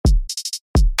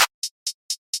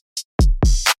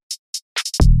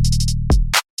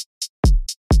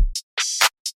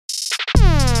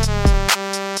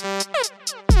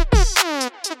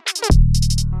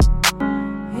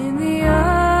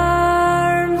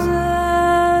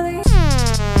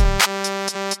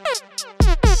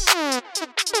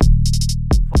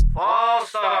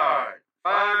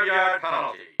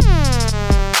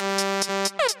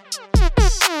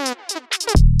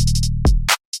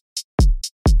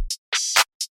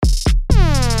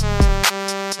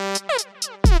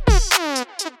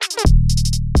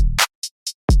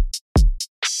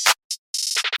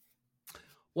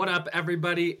What up,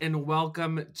 everybody, and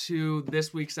welcome to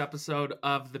this week's episode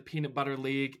of the Peanut Butter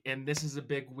League. And this is a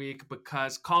big week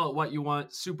because call it what you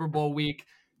want, Super Bowl week,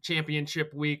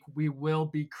 championship week. We will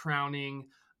be crowning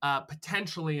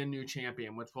potentially a new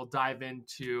champion, which we'll dive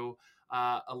into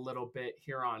a little bit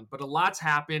here on. But a lot's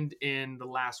happened in the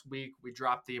last week. We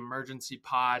dropped the emergency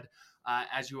pod.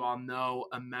 As you all know,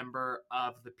 a member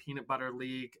of the Peanut Butter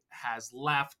League has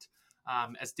left.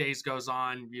 As days goes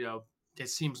on, it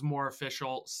seems more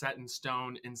official, set in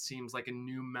stone, and seems like a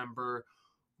new member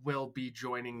will be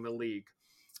joining the league.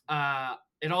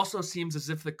 It also seems as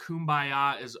if the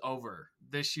kumbaya is over.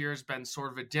 This year has been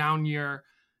sort of a down year,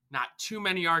 not too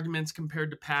many arguments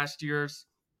compared to past years.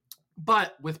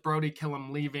 But with Brody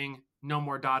Killam leaving, no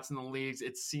more dots in the leagues,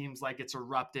 it seems like it's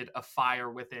erupted a fire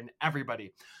within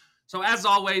everybody. So as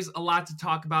always, a lot to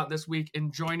talk about this week,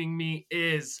 and joining me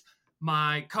is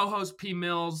my co-host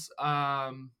pmills.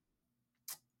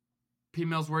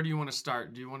 Pmills, where do you want to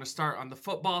start? Do you want to start on the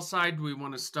football side? Do we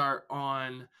want to start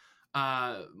on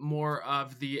more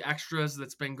of the extras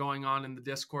that's been going on in the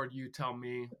Discord? You tell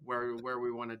me where we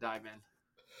want to dive in.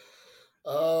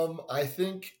 I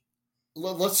think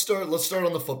let's start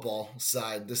on the football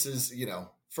side. This is,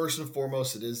 first and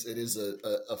foremost, it is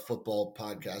a football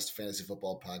podcast, fantasy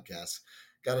football podcast.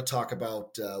 Got to talk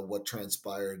about what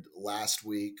transpired last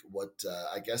week, what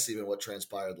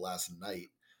transpired last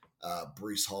night.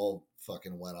 Breece Hall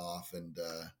fucking went off, and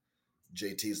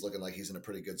JT's looking like he's in a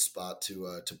pretty good spot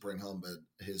to bring home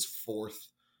his fourth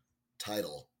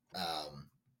title.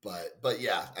 But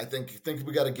yeah, I think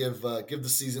we got to give the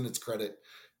season its credit,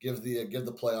 give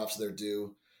the playoffs their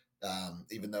due.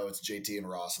 Even though it's JT and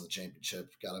Ross in the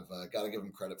championship, gotta give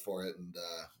them credit for it, and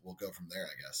we'll go from there,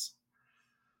 I guess.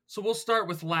 So we'll start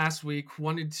with last week.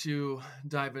 Wanted to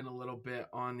dive in a little bit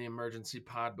on the emergency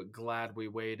pod, but glad we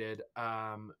waited.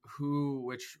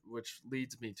 Which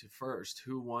leads me to first.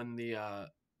 Who won the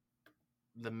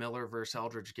Miller versus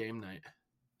Eldridge game night?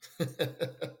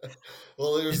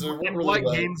 Well, what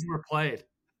games were played?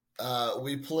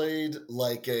 We played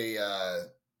like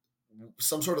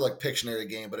some sort of like Pictionary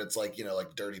game, but it's like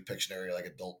dirty Pictionary, like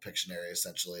adult Pictionary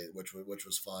essentially, which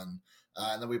was fun.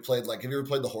 And then we played have you ever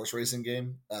played the horse racing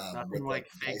game? Nothing like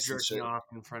fake jerking off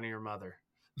in front of your mother.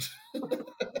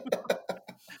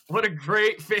 What a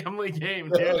great family game,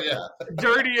 dude! Oh, yeah.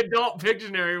 Dirty adult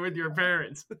Pictionary with your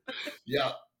parents.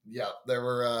 Yeah. There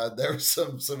were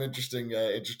some interesting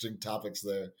topics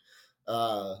there.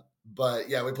 But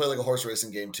yeah, we played like a horse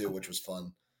racing game too, which was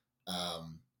fun.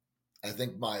 I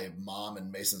think my mom and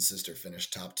Mason's sister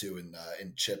finished top 2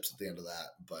 in chips at the end of that.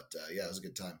 But yeah, it was a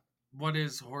good time. What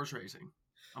is horse racing?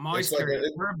 I'm always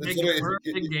curious. We're a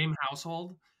big game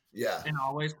household. Yeah. And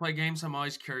always play games. So I'm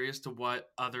always curious to what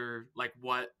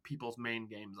people's main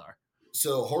games are.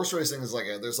 So horse racing is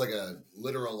there's a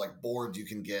literal board you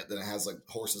can get that it has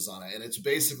horses on it. And it's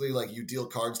basically you deal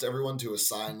cards to everyone to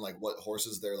assign what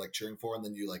horses they're cheering for. And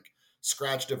then you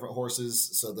scratch different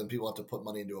horses. So then people have to put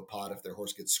money into a pot if their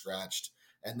horse gets scratched.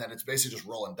 And then it's basically just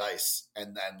rolling dice.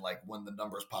 And then when the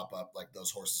numbers pop up,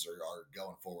 those horses are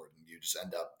going forward, and you just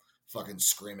end up fucking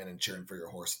screaming and cheering for your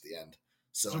horse at the end.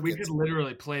 So we could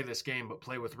literally play this game, but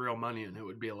play with real money, and it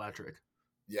would be electric.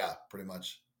 Yeah, pretty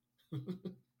much.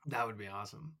 That would be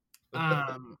awesome.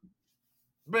 But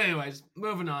anyways,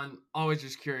 moving on. Always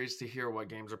just curious to hear what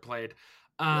games are played.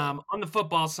 On the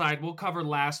football side, we'll cover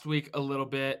last week a little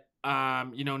bit.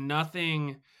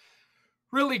 Nothing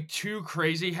really too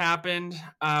crazy happened.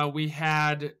 We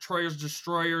had Troyer's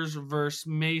Destroyers versus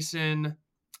Mason.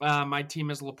 My team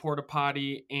is Laporta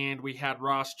Potty, and we had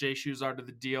Ross J Shoes out of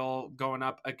the deal going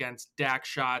up against Dak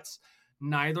Shots.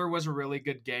 Neither was a really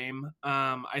good game.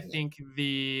 I think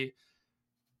the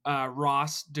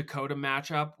Ross Dakota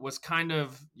matchup was kind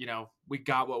of, we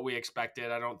got what we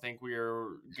expected. I don't think we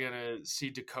were going to see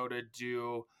Dakota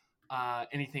do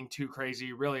anything too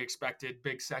crazy. Really expected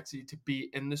Big Sexy to be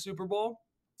in the Super Bowl.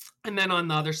 And then on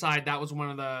the other side, that was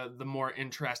one of the more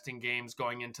interesting games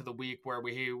going into the week, where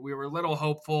we were a little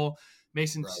hopeful.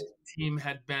 Mason's team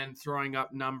had been throwing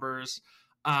up numbers,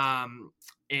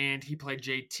 and he played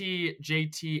JT.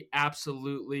 JT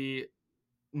absolutely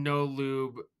no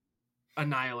lube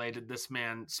annihilated this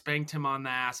man, spanked him on the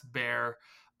ass bare.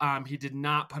 He did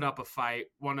not put up a fight.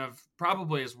 One of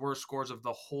probably his worst scores of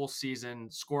the whole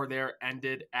season. Score there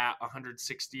ended at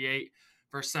 168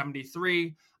 versus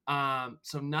 73.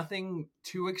 So nothing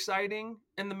too exciting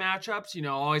in the matchups.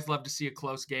 Always love to see a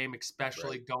close game,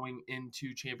 especially going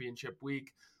into championship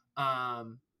week.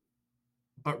 But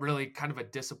really kind of a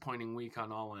disappointing week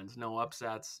on all ends. No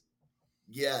upsets.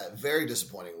 Yeah, very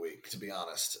disappointing week, to be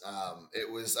honest. It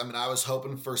was. I mean, I was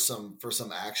hoping for some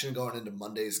action going into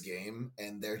Monday's game,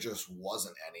 and there just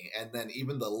wasn't any. And then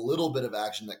even the little bit of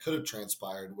action that could have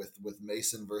transpired with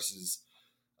Mason versus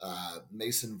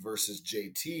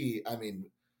JT. I mean,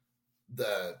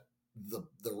 the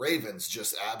the Ravens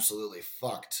just absolutely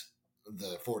fucked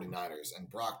the 49ers, and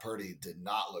Brock Purdy did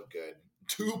not look good.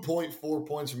 2.4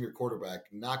 points from your quarterback.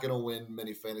 Not going to win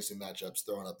many fantasy matchups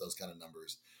throwing up those kind of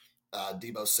numbers.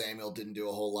 Debo Samuel didn't do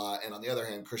a whole lot. And on the other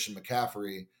hand, Christian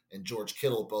McCaffrey and George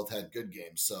Kittle both had good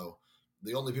games. So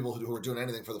the only people who were doing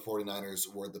anything for the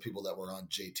 49ers were the people that were on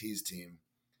JT's team.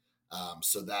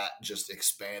 So that just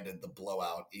expanded the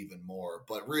blowout even more.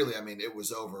 But really, I mean, it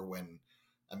was over when,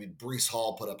 Breece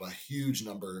Hall put up a huge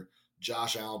number.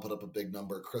 Josh Allen put up a big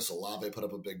number. Chris Olave put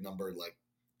up a big number. Like,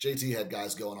 JT had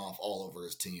guys going off all over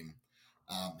his team.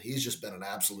 He's just been an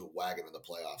absolute wagon in the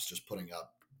playoffs, just putting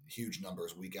up huge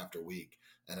numbers week after week.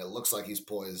 And it looks like he's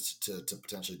poised to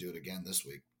potentially do it again this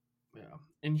week. Yeah.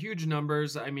 And huge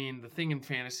numbers. I mean, the thing in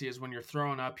fantasy is when you're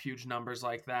throwing up huge numbers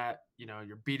like that,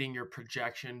 you're beating your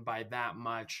projection by that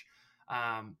much.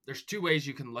 There's two ways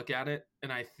you can look at it.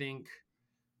 And I think,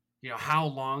 how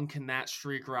long can that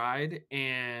streak ride?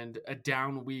 And a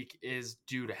down week is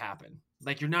due to happen.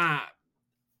 Like,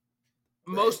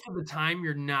 most of the time,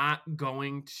 you're not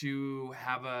going to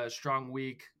have a strong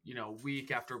week,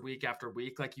 week after week after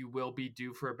week, like you will be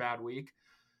due for a bad week,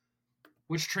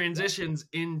 which transitions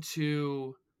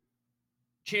into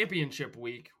championship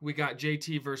week. We got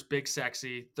JT versus Big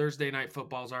Sexy. Thursday night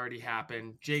football's already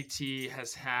happened. JT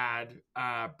has had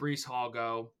Breece Hall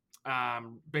go.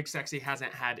 Big Sexy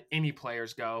hasn't had any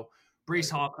players go. Breece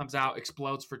Hall comes out,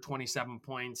 explodes for 27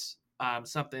 points.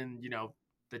 Something,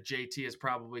 that JT is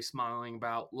probably smiling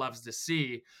about, loves to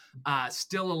see.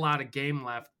 Still a lot of game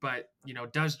left, but,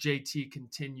 does JT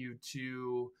continue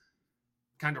to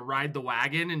kind of ride the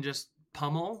wagon and just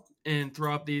pummel and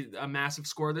throw up a massive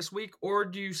score this week? Or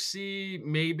do you see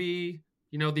maybe,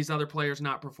 these other players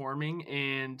not performing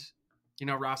and,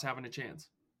 Ross having a chance?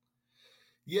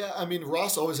 Yeah,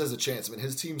 Ross always has a chance.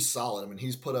 His team's solid.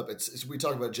 He's put up. We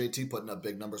talk about JT putting up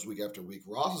big numbers week after week.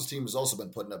 Ross's team has also been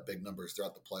putting up big numbers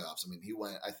throughout the playoffs. He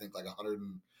went, I think, like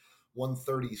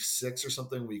 136 or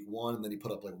something week one, and then he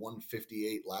put up like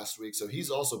 158 last week. So he's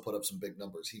also put up some big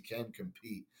numbers. He can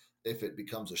compete if it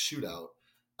becomes a shootout.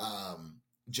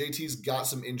 JT's got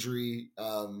some injury.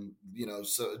 So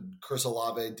Chris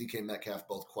Olave, DK Metcalf,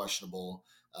 both questionable.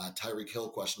 Tyreek Hill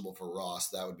questionable for Ross.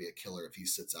 That would be a killer if he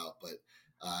sits out, but.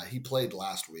 He played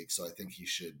last week, so I think he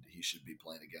should be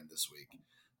playing again this week.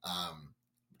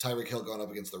 Tyreek Hill going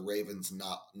up against the Ravens,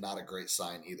 not a great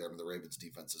sign either. The Ravens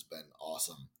defense has been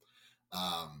awesome.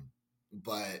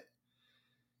 But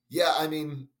yeah,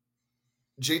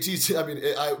 JT's.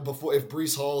 Before, if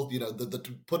Breece Hall,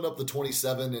 the putting up the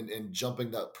 27 and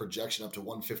jumping that projection up to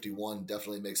 151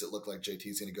 definitely makes it look like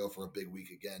JT's going to go for a big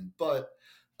week again. But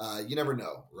you never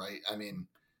know, right?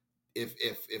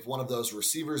 If one of those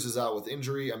receivers is out with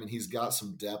injury, he's got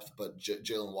some depth, but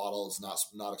Jalen Waddle is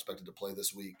not expected to play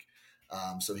this week,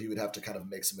 so he would have to kind of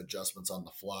make some adjustments on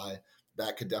the fly.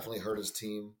 That could definitely hurt his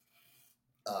team.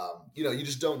 You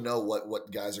just don't know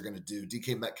what guys are going to do.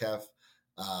 DK Metcalf,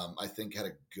 I think, had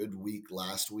a good week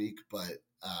last week, but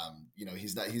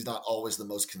he's not always the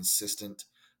most consistent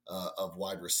of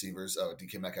wide receivers. Oh,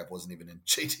 DK Metcalf wasn't even in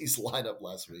JT's lineup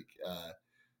last week.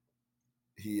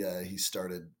 He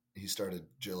started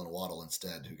Jalen Waddle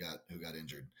instead, who got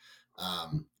injured.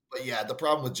 But yeah, the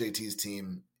problem with JT's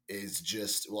team is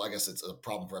just, well, I guess it's a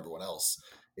problem for everyone else,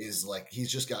 is like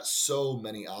he's just got so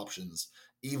many options.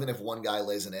 Even if one guy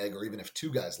lays an egg, or even if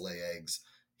two guys lay eggs,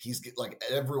 he's like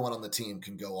everyone on the team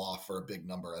can go off for a big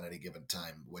number at any given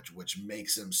time, which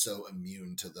makes him so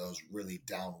immune to those really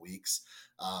down weeks.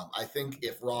 I think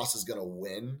if Ross is going to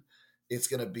win, it's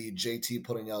going to be JT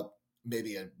putting up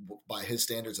maybe by his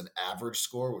standards an average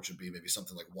score, which would be maybe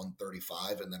something like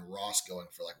 135, and then Ross going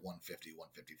for like 150,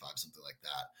 155, something like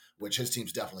that, which his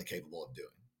team's definitely capable of doing.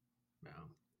 Yeah.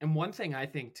 And one thing I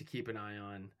think to keep an eye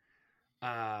on,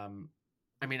 I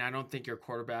don't think your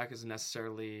quarterback is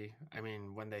necessarily,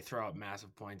 when they throw up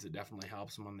massive points, it definitely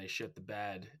helps. And when they shit the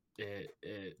bed, it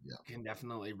can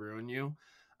definitely ruin you.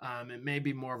 It may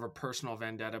be more of a personal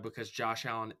vendetta because Josh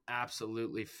Allen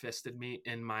absolutely fisted me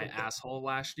in my asshole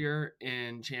last year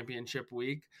in championship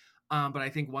week. But I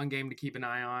think one game to keep an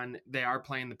eye on, they are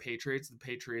playing the Patriots. The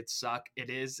Patriots suck.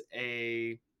 It is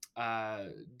a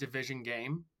division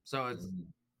game. So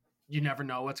you never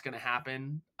know what's going to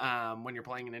happen when you're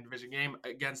playing an in-division game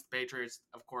against the Patriots.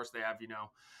 Of course, they have,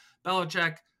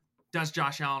 Belichick. Does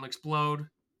Josh Allen explode?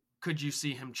 Could you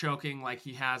see him choking like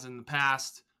he has in the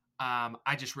past?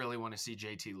 I just really want to see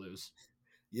JT lose.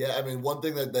 Yeah, I mean, one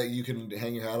thing that you can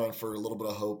hang your hat on for a little bit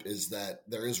of hope is that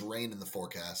there is rain in the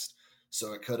forecast.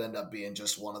 So it could end up being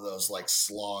just one of those like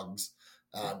slogs.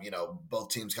 Both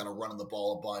teams kind of running the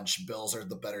ball a bunch. Bills are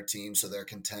the better team, so they're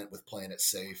content with playing it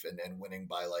safe and winning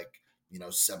by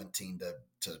 17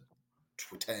 to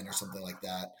 10 or something like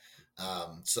that.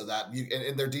 So that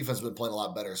and their defense has been playing a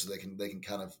lot better, so they can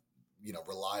kind of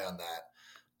rely on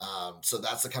that. So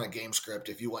that's the kind of game script.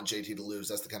 If you want JT to lose,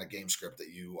 that's the kind of game script that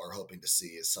you are hoping to see,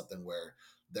 is something where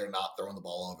they're not throwing the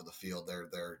ball all over the field.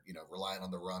 They're relying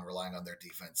on the run, relying on their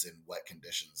defense in wet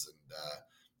conditions,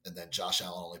 and then Josh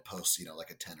Allen only posts like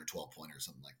a 10 or 12 pointer or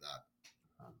something like that.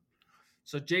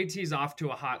 So JT's off to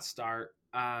a hot start.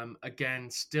 Again,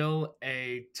 still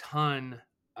a ton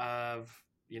of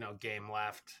game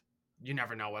left. You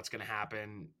never know what's going to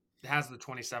happen. Has the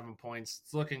 27 points.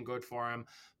 It's looking good for him.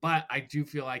 But I do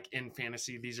feel like in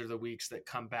fantasy, these are the weeks that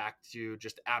come back to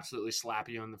just absolutely slap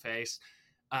you in the face.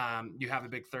 You have a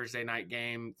big Thursday night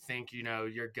game, think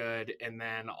you're good, and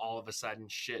then all of a sudden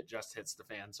shit just hits the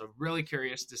fan. So really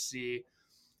curious to see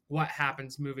what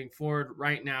happens moving forward.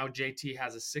 Right now, JT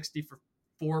has a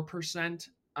 64%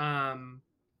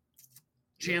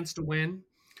 chance to win.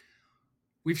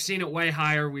 We've seen it way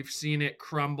higher. We've seen it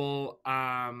crumble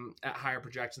at higher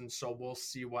projections, so we'll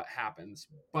see what happens.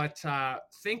 But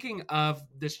thinking of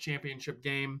this championship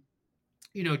game,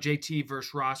 JT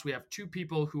versus Ross, we have two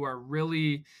people who are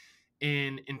really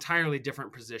in entirely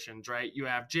different positions, right? You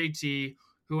have JT,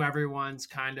 who everyone's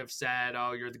kind of said,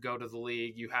 oh, you're the GOAT of the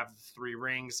league. You have the 3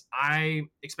 rings.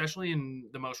 Especially in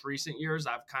the most recent years,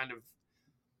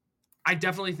 I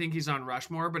definitely think he's on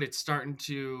Rushmore, but it's starting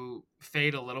to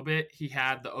fade a little bit. He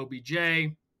had the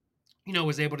OBJ,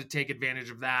 was able to take advantage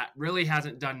of that. Really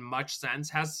hasn't done much since.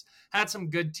 Has had some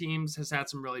good teams, has had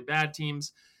some really bad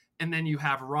teams. And then you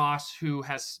have Ross, who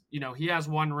has, he has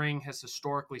 1 ring, has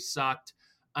historically sucked,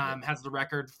 has the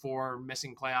record for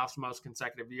missing playoffs most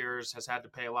consecutive years, has had to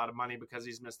pay a lot of money because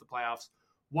he's missed the playoffs.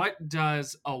 What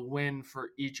does a win for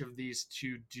each of these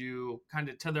two do kind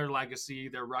of to their legacy,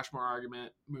 their Rushmore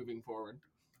argument moving forward?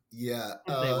 Yeah.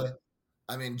 If they win.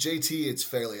 I mean, JT, it's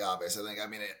fairly obvious. I think. I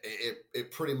mean,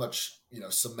 it pretty much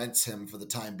cements him for the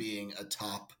time being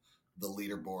atop the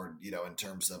leaderboard. In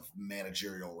terms of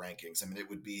managerial rankings. I mean, it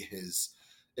would be his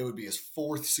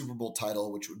 4th Super Bowl title,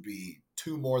 which would be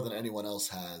 2 more than anyone else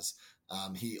has.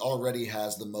 He already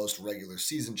has the most regular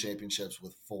season championships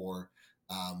with 4,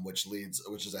 which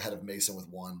is ahead of Mason with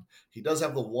 1. He does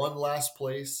have the 1 last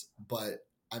place, but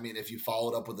I mean, if you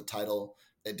followed up with the title,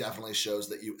 it definitely shows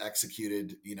that you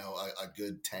executed, a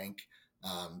good tank,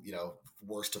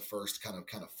 worst to first kind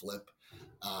of flip.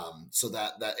 So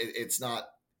it's not,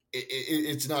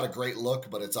 it's not a great look,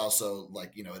 but it's also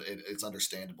it's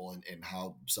understandable in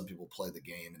how some people play the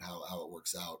game and how it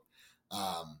works out.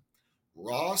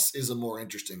 Ross is a more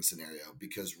interesting scenario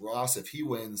because Ross, if he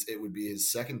wins, it would be his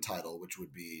 2nd title, which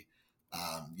would be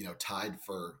tied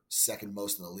for 2nd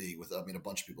most in the league with, a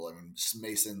bunch of people. I mean,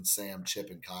 Mason, Sam, Chip,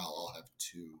 and Kyle all have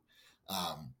 2.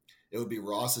 It would be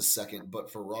Ross's 2nd,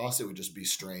 but for Ross, it would just be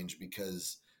strange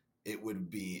because it will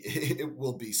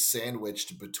be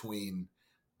sandwiched between,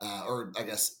 or I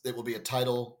guess it will be a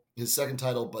title, his 2nd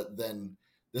title, but then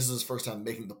this is his first time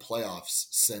making the playoffs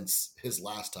since his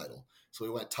last title. So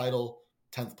he went title,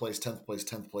 10th place, 10th place,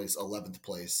 10th place, 11th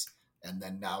place, and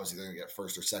then now he's either going to get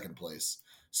 1st or 2nd place.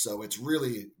 So it's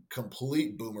really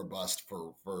complete boomer bust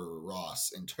for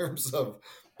Ross in terms of,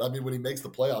 I mean, when he makes the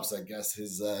playoffs, I guess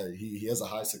he has a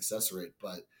high success rate,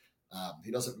 but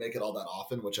he doesn't make it all that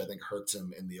often, which I think hurts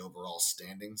him in the overall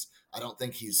standings. I don't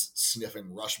think he's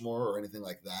sniffing Rushmore or anything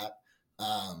like that.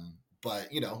 But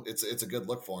it's a good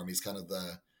look for him. He's kind of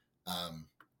the,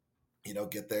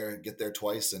 get there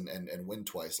twice and win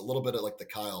twice. A little bit of like the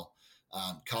Kyle.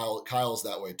 Kyle's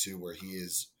that way too, where he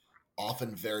is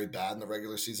often very bad in the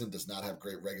regular season, does not have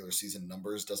great regular season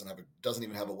numbers, doesn't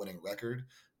even have a winning record.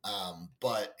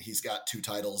 But he's got 2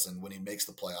 titles, and when he makes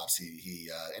the playoffs,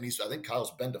 I think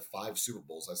Kyle's been to 5 Super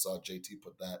Bowls. I saw JT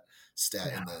put that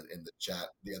stat in the chat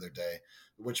the other day,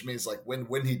 which means like when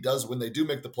they do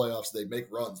make the playoffs, they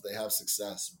make runs, they have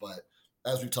success. But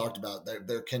as we talked about,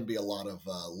 there can be a lot of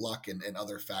luck and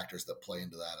other factors that play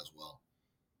into that as well.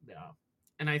 Yeah,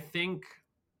 and I think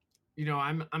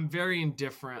I'm very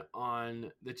indifferent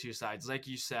on the 2 sides. Like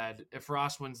you said, if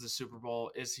Ross wins the Super Bowl,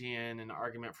 is he in an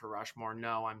argument for Rushmore?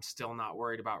 No, I'm still not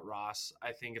worried about Ross.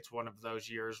 I think it's one of those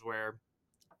years where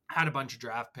had a bunch of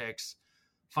draft picks,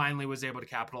 finally was able to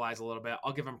capitalize a little bit.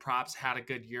 I'll give him props, had a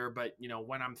good year, but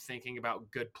when I'm thinking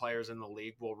about good players in the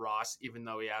league, will Ross, even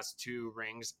though he has 2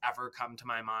 rings, ever come to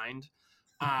my mind?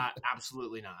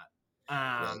 Absolutely not.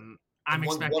 Right. I'm And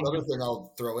one expecting other him. thing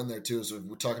I'll throw in there too is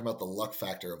we're talking about the luck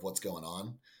factor of what's going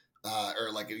on,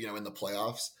 or like in the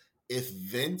playoffs. If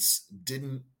Vince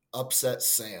didn't upset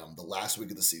Sam the last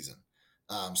week of the season,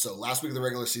 so last week of the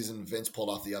regular season, Vince pulled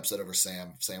off the upset over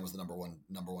Sam. Sam was the number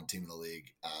one team in the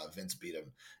league. Vince beat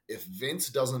him. If Vince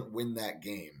doesn't win that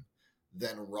game,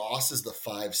 then Ross is the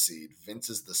 5 seed, Vince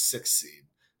is the 6 seed,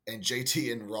 and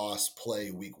JT and Ross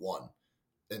play week 1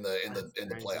 That's in the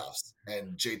crazy. playoffs,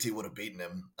 and JT would have beaten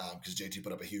him because JT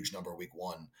put up a huge number week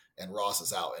 1, and Ross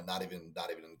is out and not even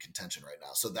in contention right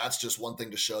now. So that's just one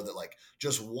thing to show that like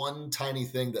just one tiny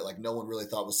thing that like no one really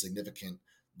thought was significant.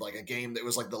 Like a game that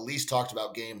was like the least talked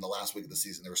about game the last week of the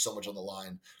season. There was so much on the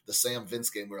line. The Sam Vince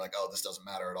game, we were like, oh, this doesn't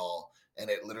matter at all, and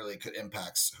it literally could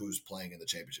impacts who's playing in the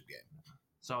championship game.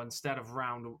 So instead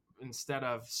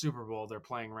of Super Bowl, they're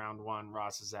playing round 1.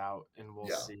 Ross is out, and we'll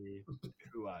Yeah, see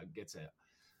who gets it.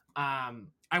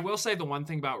 I will say the one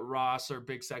thing about Ross or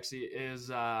Big Sexy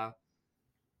is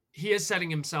he is setting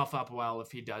himself up well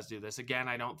if he does do this. Again,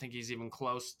 I don't think he's even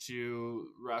close to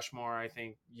Rushmore. I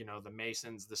think, the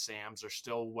Masons, the Sams are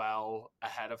still well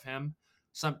ahead of him.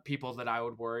 Some people that I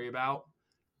would worry about.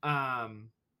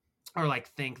 Or like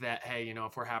think that, hey,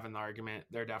 if we're having the argument,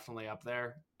 they're definitely up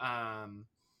there.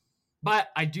 But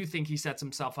I do think he sets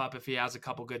himself up if he has a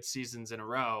couple good seasons in a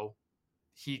row,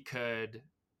 he could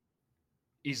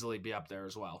easily be up there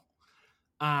as well.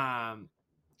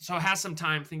 So it has some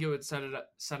time. I think it would set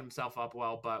himself up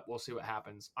well, but we'll see what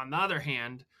happens. On the other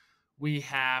hand, we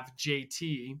have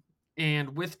JT,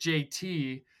 and with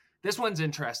JT, this one's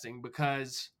interesting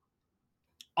because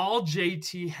all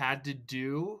JT had to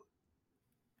do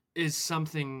is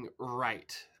something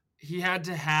right. He had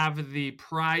to have the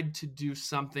pride to do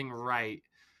something right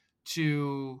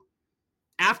to,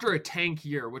 after a tank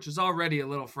year, which is already a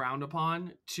little frowned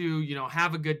upon, to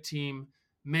have a good team,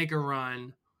 make a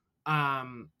run,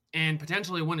 and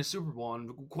potentially win a Super Bowl.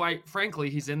 And quite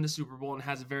frankly, he's in the Super Bowl and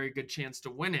has a very good chance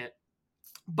to win it.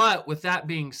 But with that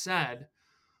being said,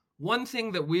 one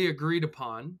thing that we agreed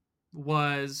upon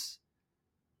was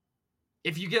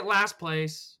if you get last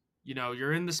place,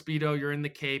 you're in the Speedo, you're in the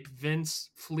cape. Vince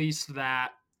fleeced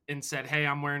that and said, hey,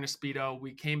 I'm wearing a Speedo.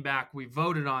 We came back, we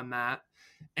voted on that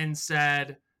and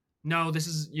said, no, this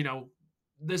is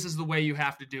the way you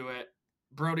have to do it.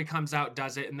 Brody comes out,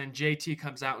 does it, and then JT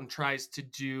comes out and tries to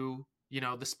do, the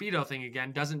Speedo thing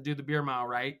again, doesn't do the beer mile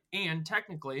right, and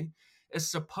technically is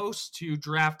supposed to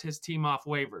draft his team off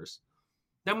waivers.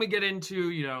 Then we get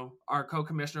into, our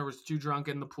co-commissioner was too drunk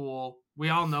in the pool. We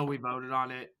all know we voted on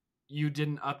it. You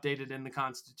didn't update it in the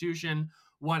Constitution.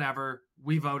 Whatever.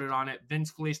 We voted on it.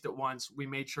 Vince fleeced it once. We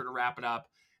made sure to wrap it up.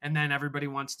 And then everybody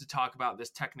wants to talk about this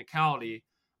technicality.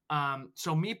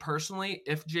 So me personally,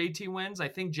 if JT wins, I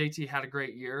think JT had a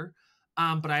great year.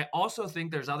 But I also think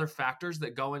there's other factors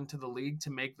that go into the league to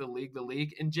make the league the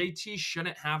league. And JT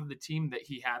shouldn't have the team that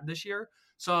he had this year.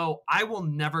 So I will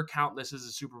never count this as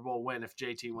a Super Bowl win if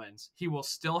JT wins. He will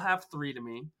still have 3 to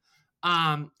me.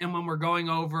 And when we're going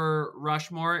over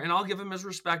Rushmore, and I'll give him his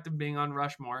respect of being on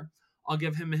Rushmore, I'll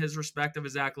give him his respect of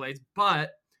his accolades.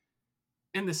 But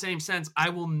in the same sense, I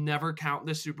will never count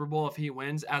the Super Bowl if he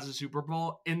wins as a Super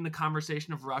Bowl in the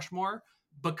conversation of Rushmore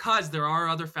because there are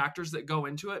other factors that go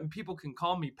into it. And people can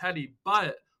call me petty,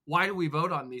 but why do we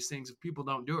vote on these things if people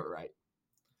don't do it right?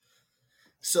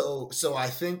 So I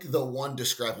think the one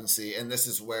discrepancy, and this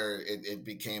is where it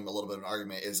became a little bit of an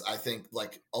argument, is I think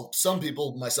like some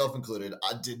people, myself included,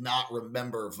 I did not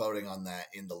remember voting on that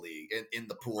in the league, in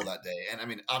the pool that day. And I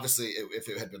mean, obviously, if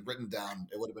it had been written down,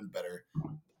 it would have been better.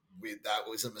 That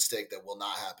was a mistake that will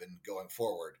not happen going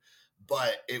forward.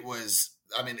 But it was,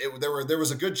 I mean, there was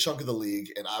a good chunk of the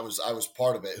league, and I was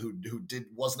part of it who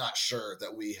was not sure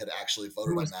that we had actually Who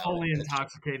voted on was that. fully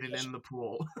intoxicated in the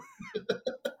pool?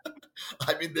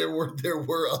 I mean, there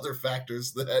were other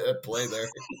factors that at play there.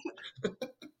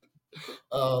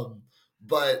 um,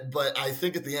 but I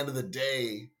think at the end of the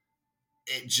day,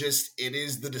 it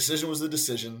is the decision was the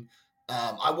decision.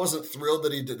 I wasn't thrilled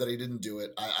that he didn't do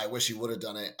it. I wish he would have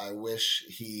done it. I wish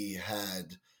he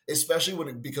had,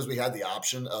 especially because we had the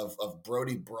option of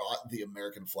Brody brought the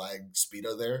American flag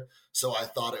Speedo there, so I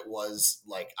thought it was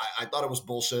like I thought it was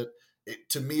bullshit.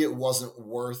 To me, it wasn't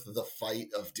worth the fight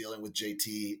of dealing with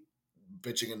JT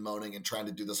bitching and moaning and trying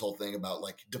to do this whole thing about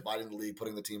like dividing the league,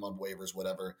 putting the team on waivers,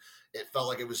 whatever. It felt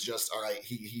like it was just all right.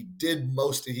 He did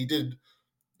 99%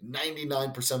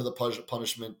 of the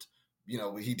punishment.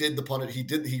 He did the punish.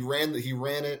 He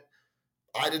ran it.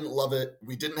 I didn't love it.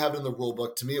 We didn't have it in the rule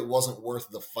book. To me, it wasn't worth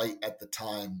the fight at the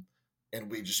time and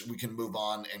we can move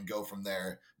on and go from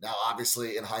there. Now,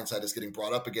 obviously, in hindsight, it's getting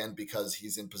brought up again because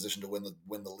he's in position to win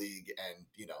the league, and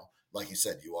like you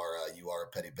said, you are a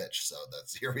petty bitch. So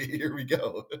that's here we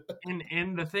go.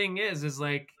 And the thing is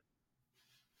like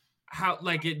how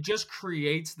like it just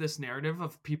creates this narrative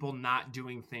of people not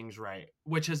doing things right,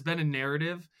 which has been a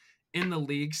narrative in the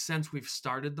league since we've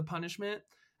started the punishment.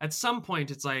 At some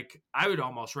point, it's like I would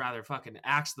almost rather fucking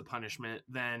axe the punishment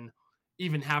than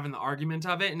even having the argument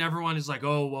of it. And everyone is like,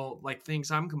 oh, well, like thinks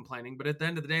I'm complaining. But at the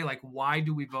end of the day, like, why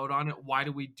do we vote on it? Why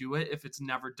do we do it if it's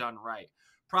never done right?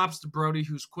 Props to Brody,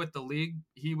 who's quit the league.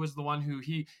 He was the one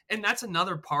and that's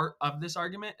another part of this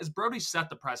argument is Brody set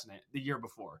the precedent the year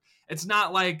before. It's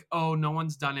not like, oh, no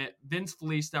one's done it. Vince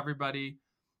fleeced everybody.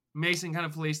 Mason kind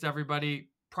of fleeced everybody.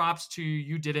 Props to you,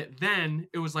 you did it. Then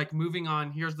it was like moving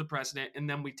on. Here's the precedent, and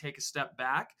then we take a step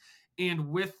back. And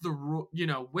with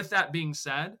with that being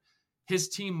said, his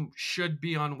team should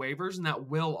be on waivers, and that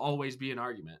will always be an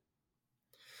argument.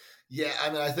 Yeah, I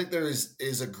mean, I think there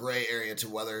is a gray area to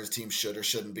whether his team should or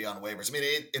shouldn't be on waivers. I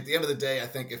mean, at the end of the day, I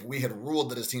think if we had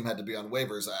ruled that his team had to be on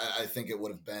waivers, I think it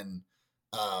would have been.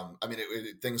 I mean,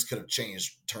 things could have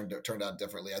changed, turned out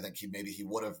differently. I think he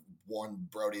would have worn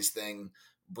Brody's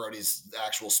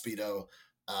actual Speedo.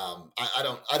 I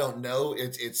don't know.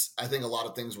 I think a lot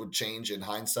of things would change in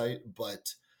hindsight,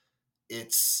 but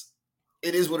it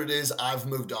is what it is. I've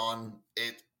moved on.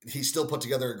 He still put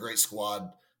together a great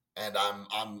squad, and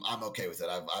I'm okay with it.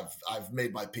 I've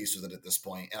made my peace with it at this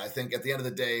point, and I think at the end of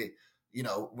the day,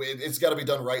 it's got to be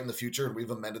done right in the future, and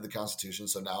we've amended the Constitution,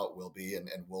 so now it will be, and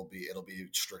it'll be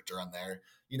stricter on there.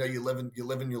 You live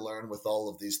and you learn with all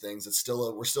of these things.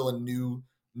 We're still a new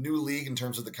league in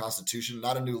terms of the Constitution,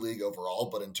 not a new league overall,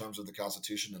 but in terms of the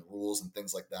Constitution and rules and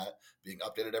things like that being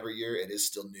updated every year, it is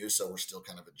still new, so we're still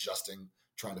kind of adjusting,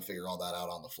 trying to figure all that out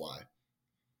on the fly.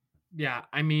 Yeah,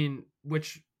 I mean,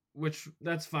 which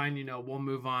that's fine, we'll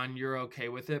move on. You're okay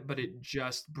with it, but it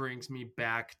just brings me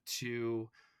back to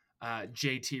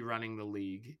JT running the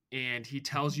league, and he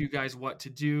tells you guys what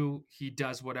to do. He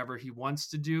does whatever he wants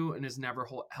to do and is never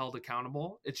held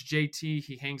accountable. It's JT.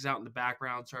 He hangs out in the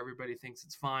background, so everybody thinks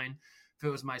it's fine. If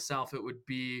it was myself, it would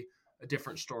be a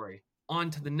different story. On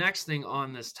to the next thing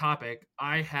on this topic.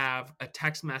 I have a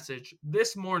text message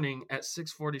this morning at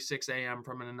 6:46 a.m.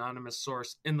 from an anonymous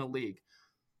source in the league.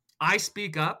 I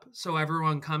speak up, so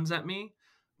everyone comes at me.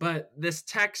 But this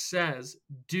text says,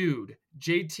 dude,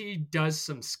 JT does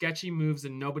some sketchy moves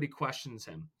and nobody questions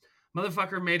him.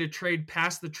 Motherfucker made a trade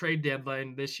past the trade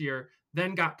deadline this year,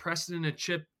 then got Preston a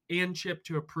chip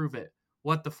to approve it.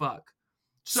 What the fuck?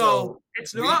 So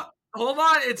it's not. Hold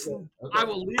on. Okay. I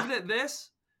will leave it at this.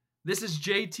 This is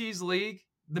JT's league.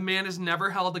 The man is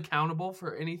never held accountable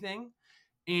for anything.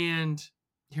 And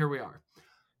here we are.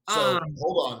 So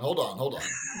hold on,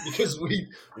 because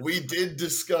we did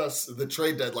discuss the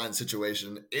trade deadline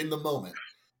situation in the moment,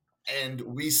 and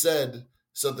we said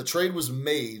so. The trade was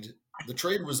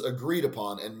agreed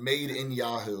upon and made in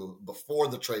Yahoo before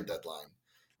the trade deadline,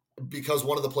 because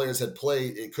one of the players had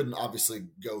played. It couldn't obviously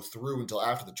go through until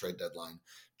after the trade deadline.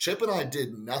 Chip and I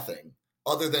did nothing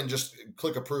other than just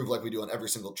click approve like we do on every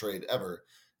single trade ever.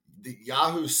 The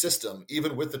Yahoo system,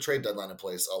 even with the trade deadline in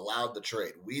place, allowed the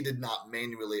trade. We did not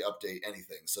manually update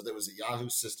anything. So there was a Yahoo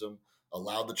system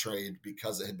allowed the trade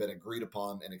because it had been agreed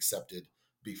upon and accepted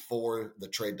before the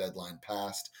trade deadline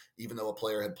passed, even though a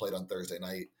player had played on Thursday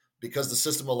night. Because the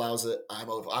system allows it,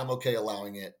 I'm okay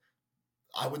allowing it.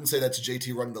 I wouldn't say that's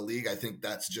JT running the league. I think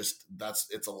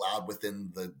it's allowed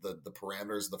within the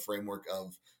parameters, the framework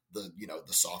of the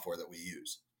software that we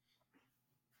use.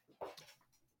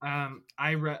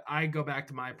 I go back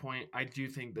to my point. I do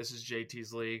think this is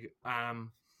JT's league.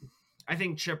 I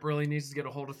think Chip really needs to get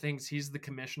a hold of things. He's the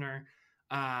commissioner.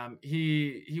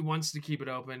 He wants to keep it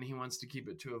open. He wants to keep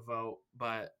it to a vote,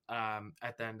 but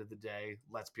at the end of the day,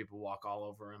 lets people walk all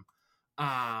over him.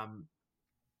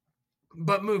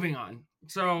 But moving on.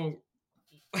 So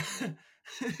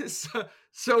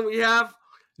we have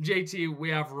JT,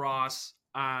 we have Ross.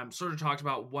 Sort of talked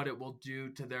about what it will do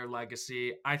to their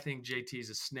legacy. I think JT is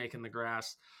a snake in the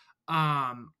grass.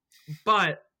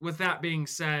 But with that being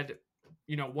said,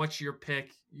 what's your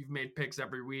pick? You've made picks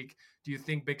every week. Do you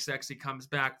think Big Sexy comes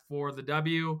back for the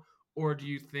W, or do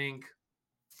you think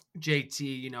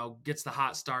JT, gets the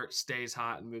hot start, stays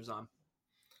hot, and moves on?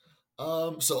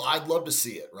 So I'd love to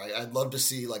see it, right? I'd love to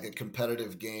see like a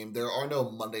competitive game. There are no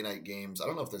Monday night games. I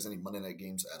don't know if there's any Monday night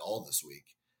games at all this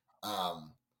week.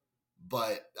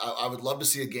 But I would love to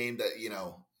see a game that,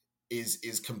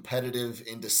 is competitive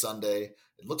into Sunday.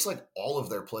 It looks like all of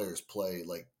their players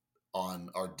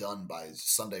are done by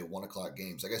Sunday 1:00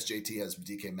 games. I guess JT has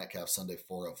DK Metcalf Sunday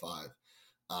 4:05.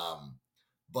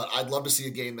 But I'd love to see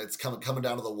a game that's coming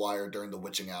down to the wire during the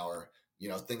witching hour.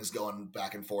 Things going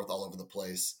back and forth all over the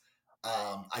place.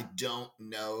 I don't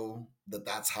know that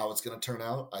that's how it's going to turn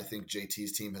out. I think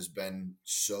JT's team has been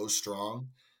so strong.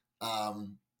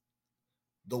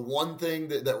 The one thing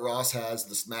that Ross has,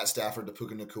 this Matt Stafford to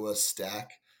Puka Nacua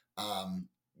stack.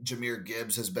 Jahmyr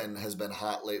Gibbs has been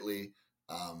hot lately.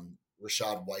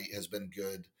 Rashad White has been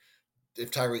good. If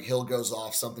Tyreek Hill goes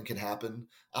off, something can happen.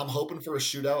 I'm hoping for a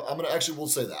shootout. We'll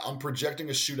say that. I'm projecting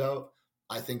a shootout.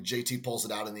 I think JT pulls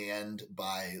it out in the end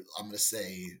by, I'm going to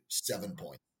say 7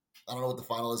 points. I don't know what the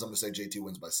final is. I'm going to say JT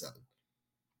wins by 7.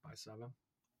 By 7.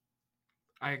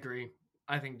 I agree.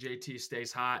 I think JT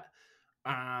stays hot.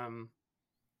 And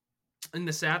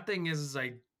the sad thing is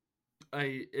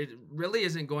it really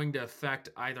isn't going to affect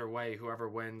either way, whoever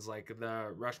wins, like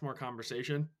the Rushmore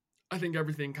conversation. I think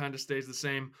everything kind of stays the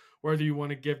same, whether you want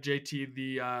to give JT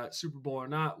the Super Bowl or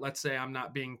not. Let's say I'm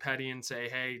not being petty and say,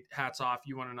 hey, hats off,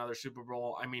 you won another Super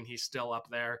Bowl. I mean, he's still up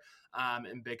there,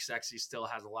 and Big Sexy still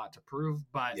has a lot to prove,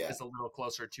 but it's a little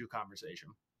closer to conversation.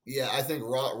 Yeah, I think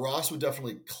Ross would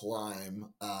definitely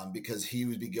climb because he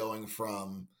would be going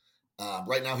from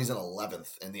right now he's in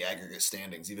 11th in the aggregate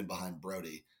standings, even behind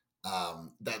Brody.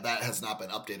 That has not been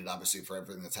updated, obviously, for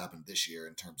everything that's happened this year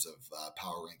in terms of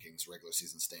power rankings, regular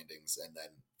season standings, and then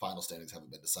final standings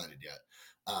haven't been decided yet.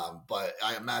 But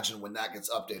I imagine when that gets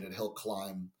updated, he'll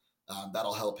climb.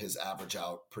 That'll help his average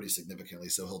out pretty significantly.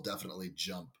 So he'll definitely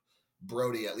jump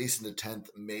Brody at least in the 10th,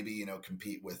 maybe,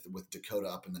 compete with Dakota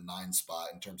up in the 9 spot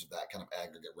in terms of that kind of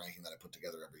aggregate ranking that I put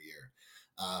together every year.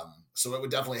 So it would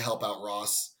definitely help out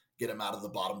Ross, get him out of the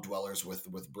bottom dwellers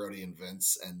with Brody and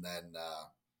Vince, and then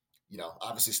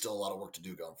obviously still a lot of work to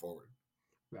do going forward.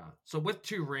 Yeah. So with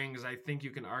 2 rings, I think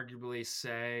you can arguably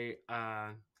say,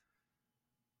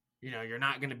 you're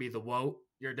not going to be the WOT.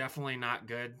 You're definitely not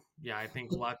good. Yeah, I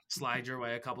think luck slides your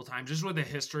way a couple times, just with a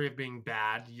history of being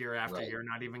bad year after year,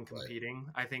 not even competing.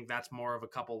 Right. I think that's more of a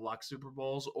couple luck Super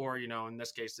Bowls, or, in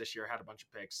this case, this year had a bunch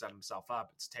of picks, set himself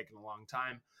up. It's taken a long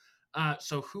time.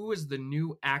 So who is the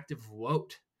new active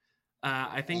WOT?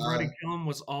 I think Brody Gilliam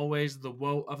was always the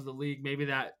WOT of the league. Maybe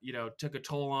that, took a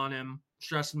toll on him,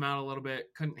 stressed him out a little bit,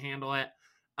 couldn't handle it.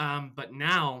 But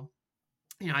now,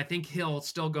 I think he'll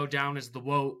still go down as the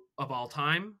WOT of all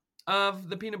time of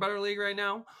the Peanut Butter League right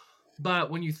now. But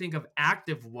when you think of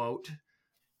active WOT,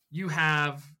 you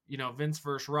have, Vince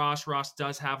versus Ross. Ross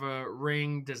does have a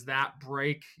ring. Does that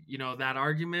break, that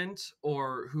argument?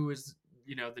 Or who is,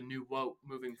 the new WOT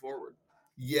moving forward?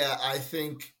 Yeah, I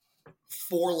think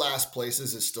 4 last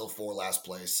places is still 4 last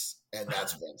place, and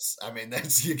that's Vince. I mean,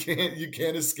 that's you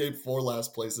can't escape 4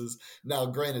 last places. Now,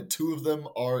 granted, 2 of them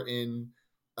are in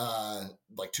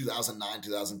like 2009,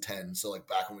 2010. So like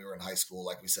back when we were in high school,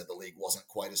 like we said, the league wasn't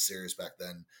quite as serious back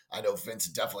then. I know Vince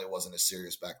definitely wasn't as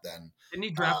serious back then. Didn't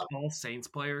he draft all Saints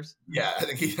players? Yeah, I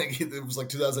think it was like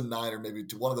 2009 or maybe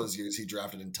one of those years he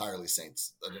drafted an entire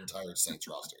Saints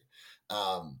roster.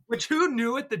 Which who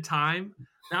knew at the time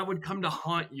that would come to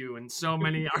haunt you in so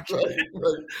many arguments.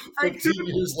 Right. 15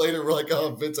 years later, we're like,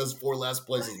 oh, Vince has 4 last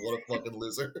places. What a fucking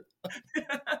loser.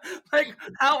 Like,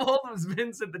 how old was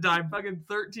Vince at the time? Fucking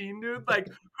 13, dude? Like,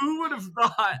 who would have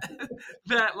thought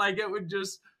that, like, it would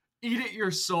just eat at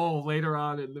your soul later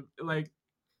on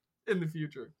in the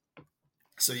future?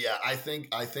 So, yeah, I think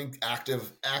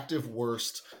active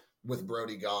worst with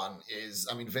Brody gone is,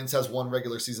 I mean, Vince has 1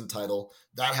 regular season title.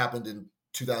 That happened in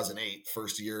 2008,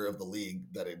 first year of the league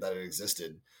that it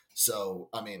existed. So,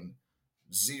 I mean,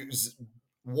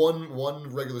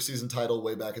 one regular season title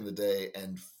way back in the day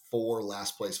and 4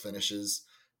 last place finishes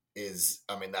is,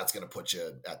 I mean, that's going to put you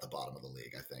at the bottom of the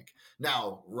league, I think.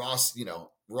 Now, Ross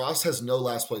has no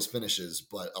last place finishes,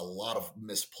 but a lot of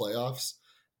missed playoffs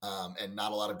and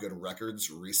not a lot of good records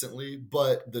recently.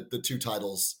 But the 2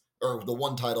 titles, or the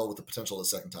 1 title with the potential of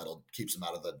the 2nd title, keeps him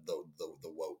out of the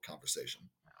WOT conversation.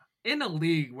 In a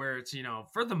league where it's,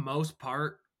 for the most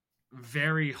part,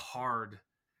 very hard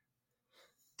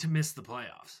to miss the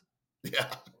playoffs. Yeah.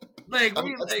 Like, I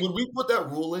mean, when we put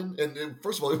that rule in, and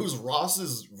first of all, it was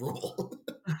Ross's rule.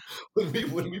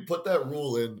 when we put that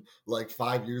rule in like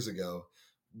 5 years ago,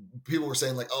 people were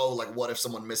saying like, oh, like what if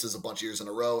someone misses a bunch of years in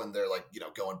a row and they're like,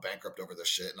 going bankrupt over this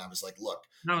shit? And I was like, look,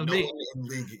 no one in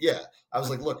league, I was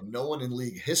like, look, no one in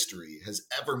league history has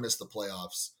ever missed the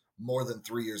playoffs more than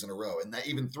 3 years in a row. And that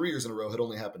even 3 years in a row had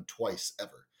only happened twice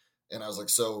ever. And I was like,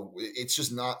 so it's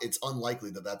just it's unlikely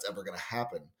that that's ever going to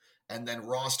happen. And then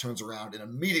Ross turns around and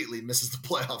immediately misses the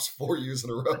playoffs 4 years in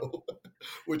a row,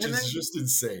 which is just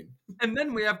insane. And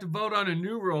then we have to vote on a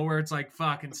new rule where it's like,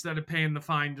 fuck, instead of paying the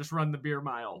fine, just run the beer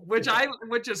mile, which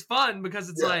is fun because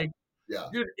it's like, Yeah.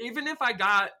 Dude, even if I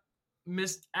got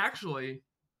missed, actually,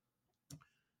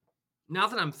 now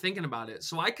that I'm thinking about it,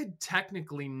 so I could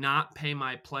technically not pay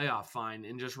my playoff fine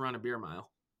and just run a beer mile.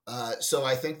 So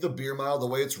I think the beer mile, the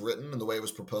way it's written and the way it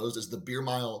was proposed, is the beer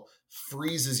mile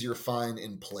freezes your fine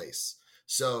in place.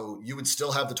 So you would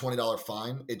still have the $20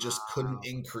 fine. It just couldn't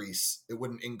increase. It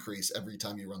wouldn't increase every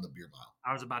time you run the beer mile.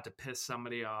 I was about to piss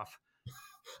somebody off.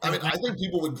 I mean, I think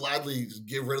people would gladly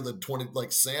get rid of the 20.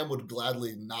 Like Sam would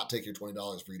gladly not take your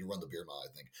 $20 for you to run the beer mile.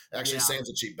 I think actually Sam's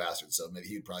a cheap bastard, so maybe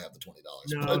he'd probably have the $20.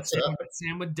 No, but,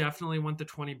 Sam would definitely want the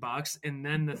 $20. And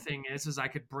then the thing is I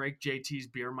could break JT's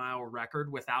beer mile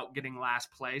record without getting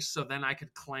last place. So then I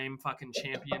could claim fucking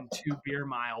champion 2 beer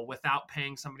mile without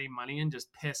paying somebody money and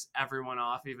just piss everyone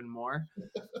off even more.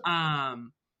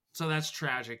 So that's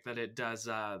tragic that it does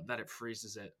that it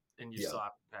freezes it and you still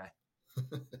have to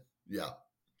pay. Yeah.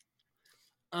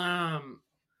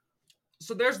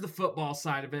 So there's the football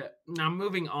side of it. Now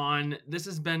moving on, this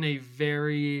has been a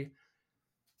very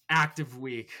active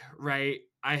week, right?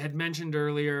 I had mentioned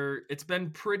earlier, it's been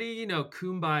pretty,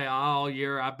 kumbaya all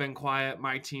year. I've been quiet.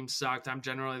 My team sucked. I'm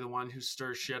generally the one who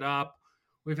stirs shit up.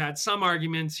 We've had some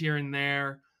arguments here and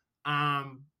there.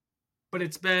 But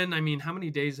it's been, how many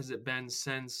days has it been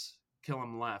since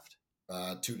Killam left?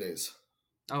 2 days.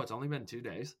 Oh, it's only been 2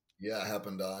 days? Yeah, it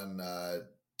happened on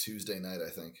Tuesday night, I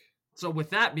think. So with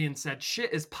that being said,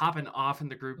 shit is popping off in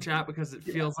the group chat because it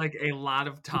feels like a lot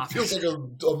of topics. It feels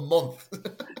like a month.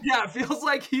 Yeah, it feels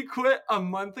like he quit a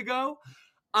month ago.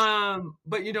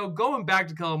 But going back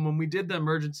to Cullen, when we did the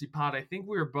emergency pod, I think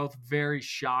we were both very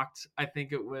shocked. I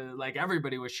think it was like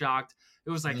everybody was shocked.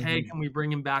 It was like, hey, can we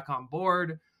bring him back on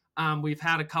board? We've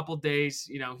had a couple days,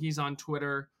 he's on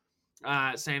Twitter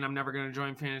saying I'm never going to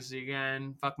join fantasy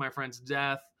again. Fuck my friends to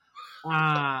death.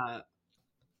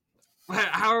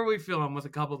 How are we feeling with a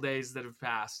couple days that have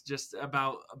passed just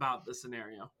about the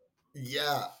scenario?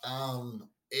 Yeah.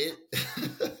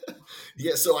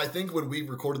 Yeah. So I think when we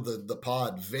recorded the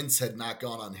pod, Vince had not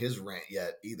gone on his rant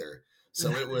yet either.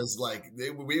 So it was like,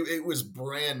 it was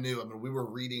brand new. I mean, we were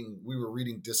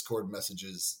reading Discord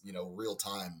messages, real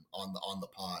time on the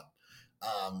pod.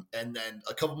 And then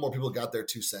a couple more people got their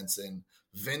 2 cents in.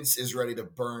 Vince is ready to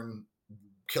burn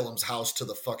Killam's house to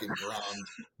the fucking ground.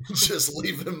 Just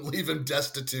leave him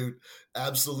destitute.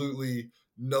 Absolutely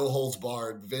no holds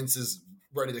barred. Vince is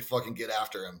ready to fucking get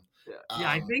after him. Yeah,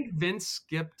 I think Vince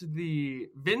skipped the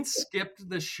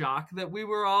shock that we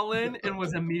were all in and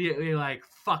was immediately like,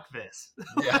 fuck this.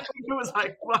 Yeah. It was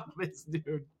like, fuck this,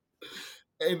 dude.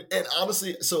 And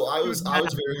honestly, so I was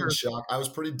very in shock. I was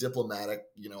pretty diplomatic,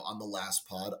 on the last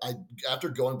pod. After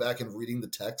going back and reading the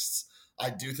texts, I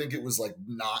do think it was like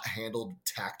not handled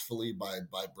tactfully by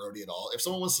Brody at all. If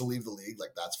someone wants to leave the league,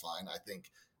 like that's fine. I think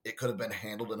it could have been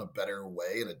handled in a better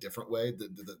way, in a different way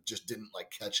that just didn't like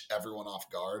catch everyone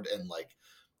off guard and like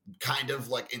kind of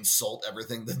like insult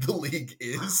everything that the league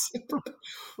is.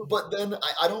 But then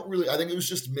I think it was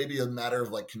just maybe a matter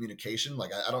of like communication. Like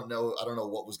I don't know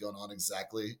what was going on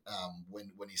exactly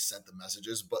when he sent the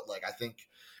messages, but like I think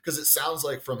because it sounds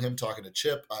like from him talking to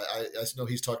Chip, I know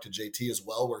he's talked to JT as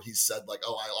well, where he said like,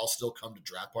 oh, I'll still come to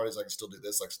draft parties, I can still do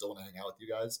this, I still want to hang out with you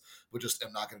guys, but just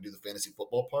I'm not going to do the fantasy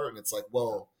football part. And it's like,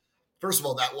 well, first of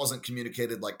all, that wasn't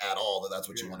communicated like at all that's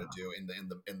what you want to do in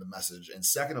the message, and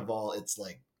second of all, it's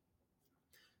like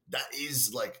that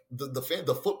is like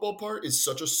the football part is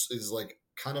is like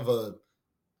kind of a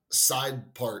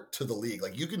side part to the league.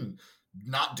 Like you can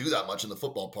not do that much in the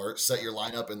football part, set your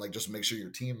lineup and like just make sure your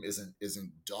team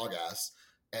isn't dog ass,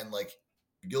 and like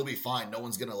you'll be fine. No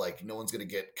one's gonna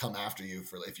come after you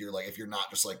for if you're not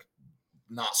just like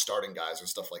not starting guys or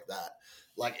stuff like that.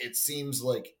 Like it seems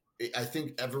like I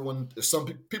think some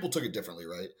people took it differently,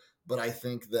 right? But I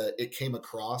think that it came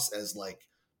across as like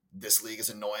this league is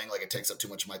annoying, like it takes up too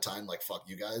much of my time, like fuck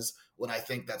you guys, when I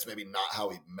think that's maybe not how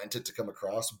he meant it to come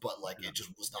across, but like it just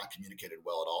was not communicated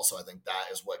well at all. So I think that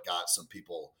is what got some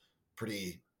people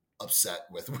pretty upset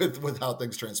with how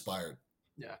things transpired.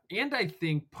 Yeah. And I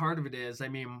think part of it is,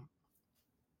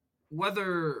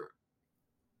 whether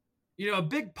a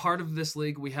big part of this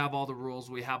league, we have all the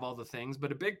rules, we have all the things,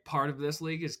 but a big part of this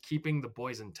league is keeping the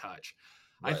boys in touch.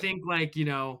 Right. I think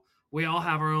we all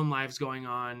have our own lives going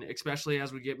on, especially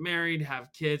as we get married,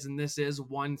 have kids. And this is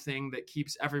one thing that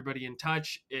keeps everybody in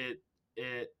touch. It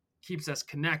keeps us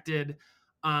connected.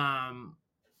 And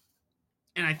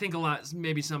I think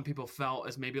maybe some people felt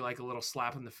as maybe like a little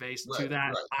slap in the face to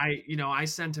that. Right. I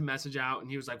sent a message out and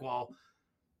he was like, well,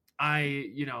 I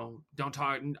don't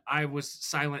talk. I was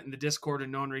silent in the Discord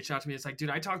and no one reached out to me. It's like, dude,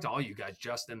 I talked to all you guys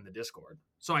just in the Discord.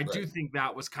 So I do think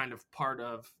that was kind of part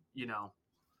of,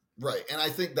 Right. And I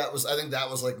think that was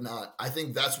like not, I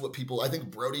think that's what people, I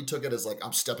think Brody took it as like,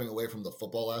 I'm stepping away from the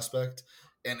football aspect.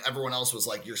 And everyone else was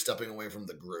like, you're stepping away from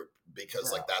the group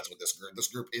because like, that's what this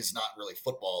group is not really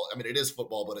football. I mean, it is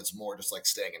football, but it's more just like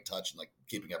staying in touch and like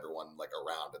keeping everyone like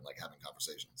around and like having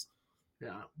conversations.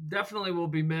 Yeah, definitely will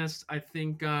be missed. I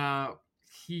think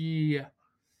he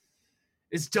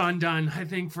is done. I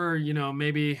think for,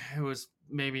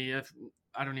 maybe if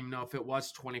I don't even know if it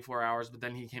was 24 hours, but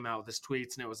then he came out with his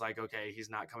tweets and it was like, okay, he's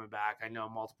not coming back. I know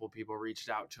multiple people reached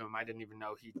out to him. I didn't even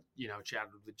know he, chatted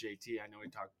with JT. I know he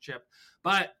talked to Chip,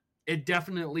 but it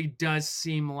definitely does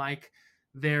seem like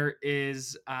there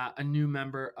is a new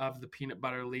member of the Peanut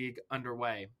Butter League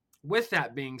underway. With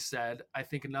that being said, I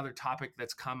think another topic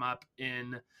that's come up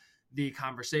in the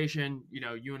conversation,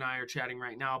 you and I are chatting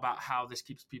right now about how this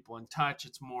keeps people in touch.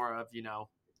 It's more of,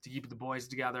 to keep the boys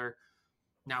together.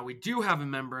 Now, we do have a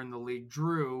member in the league,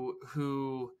 Drew,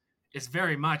 who is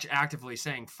very much actively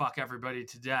saying, fuck everybody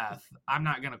to death. I'm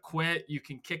not going to quit. You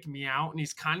can kick me out. And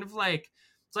he's kind of like,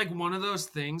 it's like one of those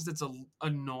things that's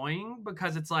annoying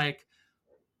because it's like,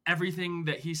 everything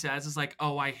that he says is like,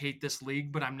 oh, I hate this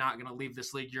league, but I'm not going to leave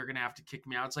this league. You're going to have to kick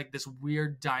me out. It's like this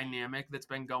weird dynamic that's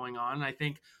been going on. And I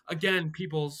think, again,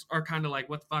 people's are kind of like,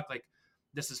 what the fuck? Like,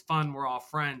 this is fun. We're all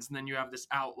friends. And then you have this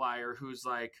outlier who's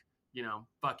like,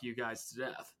 fuck you guys to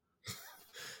death.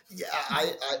 Yeah,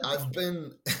 I've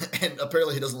been, and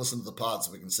apparently he doesn't listen to the pod,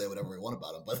 so we can say whatever we want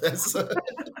about him. But that's,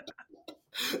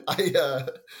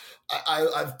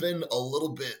 I've been a little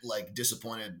bit like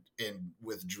disappointed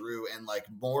with Drew and like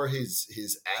more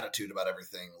his attitude about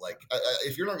everything. Like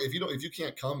if you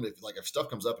can't come, if stuff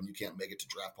comes up and you can't make it to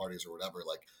draft parties or whatever,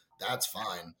 like that's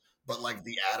fine. But like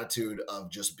the attitude of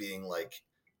just being like,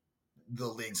 the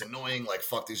league's annoying, like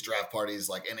fuck these draft parties,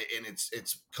 like and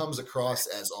it's comes across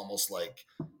as almost like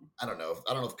I don't know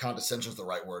if condescension is the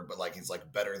right word, but like he's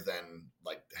like better than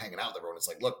like hanging out with everyone. It's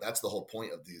like, look, that's the whole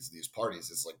point of these parties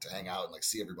is like to hang out and like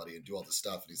see everybody and do all this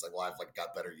stuff. And he's like, well, I've like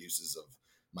got better uses of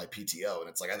my PTO, and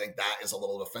it's like I think that is a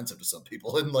little offensive to some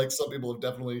people, and like some people have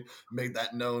definitely made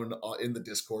that known in the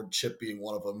Discord. Chip being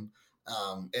one of them.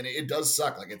 And it does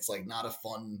suck. Like it's like not a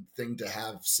fun thing to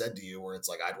have said to you, where it's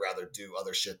like I'd rather do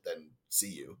other shit than see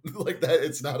you like that.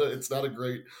 It's not a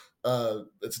great.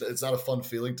 It's not a fun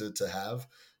feeling to have.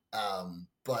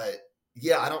 But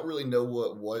yeah, I don't really know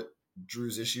what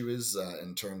Drew's issue is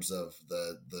in terms of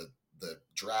the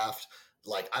draft.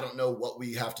 Like I don't know what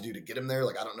we have to do to get him there.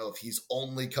 Like I don't know if he's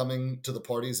only coming to the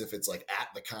parties if it's like at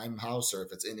the Keim house or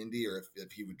if it's in Indy or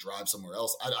if he would drive somewhere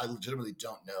else. I legitimately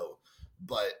don't know.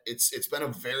 But it's been a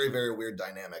very, very weird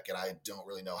dynamic, and I don't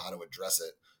really know how to address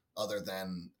it other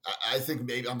than I think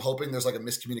maybe I'm hoping there's like a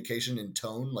miscommunication in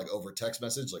tone, like over text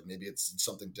message. Like maybe it's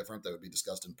something different that would be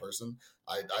discussed in person.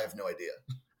 I have no idea.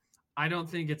 I don't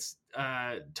think it's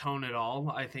tone at all.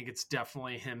 I think it's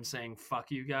definitely him saying "fuck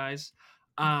you guys,"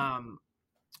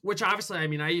 which obviously, I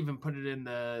mean, I even put it in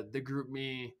the group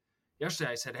me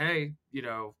yesterday. I said, "Hey,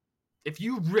 if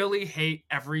you really hate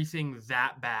everything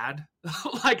that bad,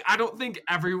 like I don't think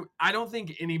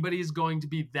anybody's going to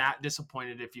be that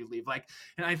disappointed if you leave." Like,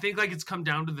 and I think like it's come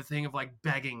down to the thing of like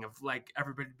begging of like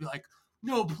everybody to be like,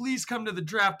 no, please come to the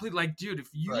draft. Please, like, dude, if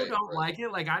you don't like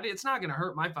it, like it's not gonna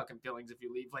hurt my fucking feelings if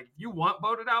you leave. Like, if you want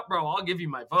voted out, bro, I'll give you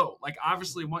my vote. Like,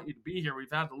 obviously want you to be here.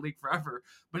 We've had the league forever.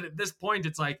 But at this point,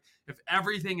 it's like if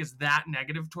everything is that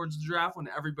negative towards the draft when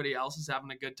everybody else is having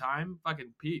a good time,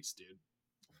 fucking peace, dude.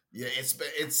 Yeah, it's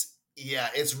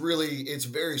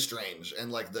very strange.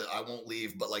 And like I won't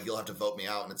leave, but like you'll have to vote me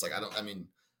out. And it's like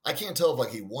I can't tell if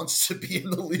like he wants to be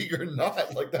in the league or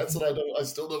not. Like that's what I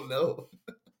still don't know.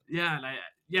 Yeah, and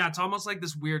it's almost like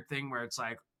this weird thing where it's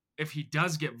like if he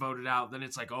does get voted out, then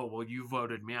it's like, oh well, you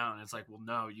voted me out, and it's like, well,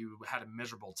 no, you had a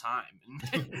miserable time,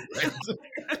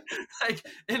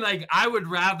 and I would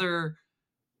rather.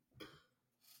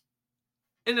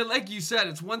 And like you said,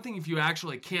 it's one thing if you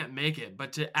actually can't make it,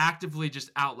 but to actively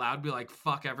just out loud be like,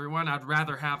 fuck everyone, I'd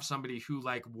rather have somebody who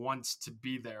like wants to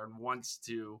be there and wants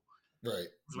to. Right.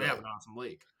 We have an awesome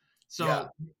league. So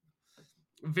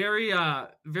very,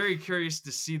 very curious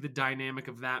to see the dynamic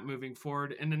of that moving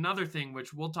forward. And another thing,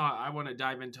 which we'll talk, I want to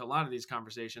dive into a lot of these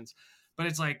conversations, but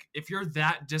it's like, if you're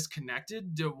that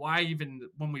disconnected, why even,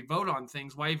 when we vote on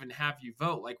things, why even have you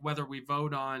vote? Like whether we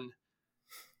vote on,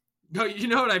 no, you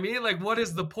know what I mean? Like, what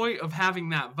is the point of having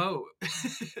that vote?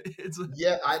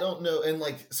 Yeah, I don't know. And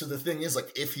like, so the thing is,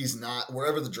 like, if he's not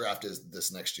wherever the draft is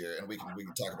this next year, and we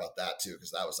can talk about that too,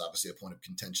 because that was obviously a point of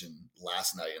contention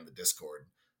last night in the Discord.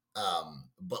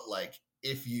 But like,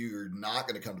 if you're not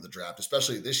going to come to the draft,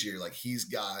 especially this year, like he's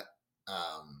got,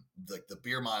 like the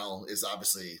beer mile is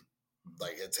obviously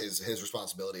like it's his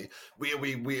responsibility. We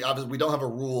obviously we don't have a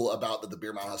rule about that the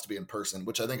beer mile has to be in person,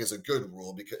 which I think is a good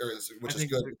rule which is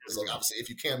good because like obviously if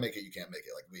you can't make it, you can't make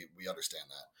it. Like we understand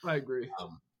that. I agree.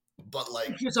 But like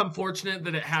it's just unfortunate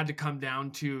that it had to come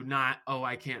down to not, oh,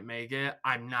 I can't make it,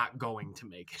 I'm not going to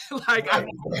make it. Like right, I'm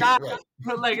not,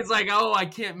 right. like it's like, oh, I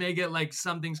can't make it, like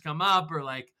something's come up or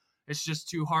like it's just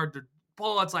too hard to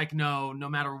pull. It's like, no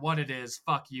matter what it is,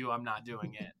 fuck you, I'm not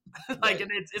doing it. Like, Right, and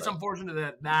it's right.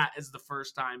 unfortunate that is the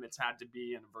first time it's had to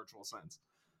be in a virtual sense.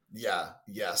 Yeah.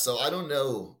 So I don't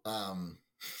know.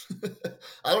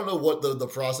 I don't know what the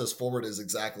process forward is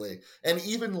exactly. And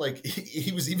even like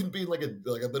he was even being like a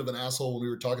bit of an asshole when we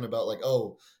were talking about like,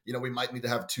 oh, we might need to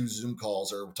have 2 Zoom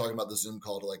calls, or we're talking about the Zoom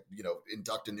call to like,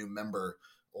 induct a new member,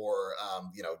 or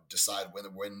decide when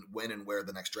and where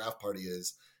the next draft party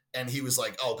is. And he was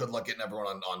like, "Oh, good luck getting everyone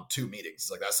on 2 meetings."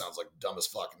 Like that sounds like dumb as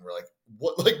fuck. And we're like,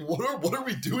 "What? Like, what are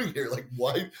we doing here? Like,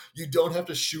 why you don't have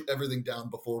to shoot everything down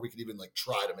before we can even like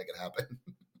try to make it happen?"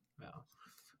 Yeah.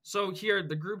 So here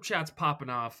the group chat's popping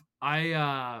off.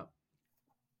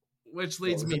 Which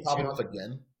leads Is me it popping to, off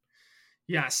again?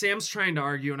 yeah, Sam's trying to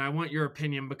argue, and I want your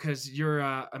opinion because you're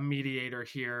a mediator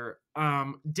here.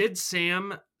 Did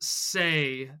Sam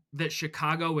say that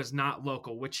Chicago is not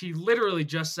local, which he literally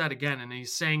just said again, and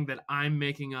he's saying that I'm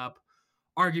making up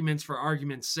arguments for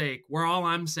argument's sake, where all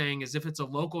I'm saying is if it's a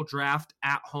local draft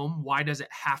at home, why does it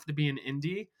have to be in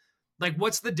Indy? Like,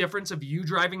 what's the difference of you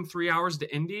driving 3 hours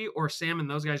to Indy or Sam and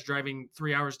those guys driving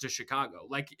 3 hours to Chicago?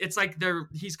 Like, it's like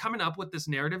he's coming up with this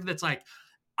narrative that's like,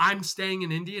 I'm staying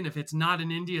in Indy, and if it's not in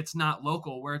Indy, it's not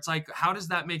local. Where it's like, how does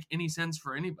that make any sense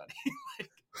for anybody? Like,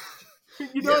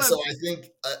 you know Yeah. what I'm So I think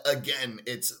again,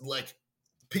 it's like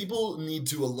people need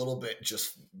to a little bit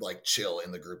just like chill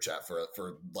in the group chat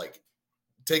for like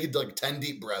take it like 10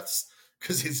 deep breaths,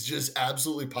 because it's just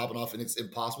absolutely popping off and it's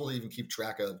impossible to even keep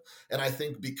track of. And I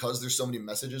think because there's so many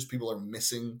messages, people are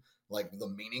missing like the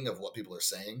meaning of what people are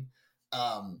saying.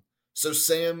 So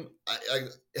Sam,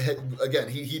 again,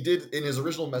 he did in his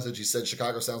original message, he said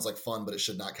Chicago sounds like fun, but it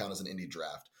should not count as an indie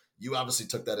draft. You obviously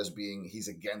took that as being he's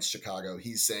against Chicago.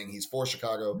 He's saying he's for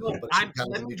Chicago, No, but it should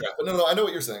count as an indie draft. But no, I know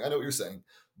what you're saying.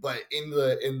 But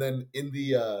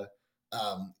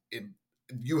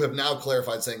you have now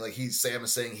clarified saying like Sam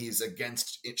is saying he's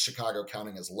against Chicago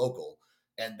counting as local,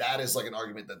 and that is like an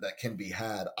argument that can be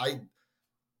had.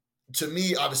 To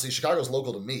me, obviously, Chicago's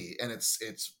local to me, and it's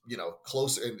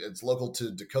closer. It's local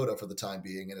to Dakota for the time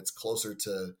being, and it's closer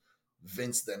to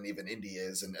Vince than even Indy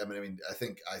is. And I mean, I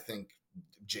think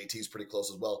JT's pretty close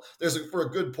as well. For a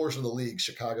good portion of the league,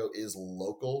 Chicago is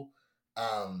local.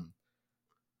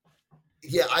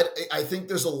 Yeah, I think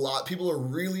there's a lot. People are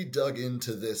really dug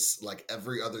into this like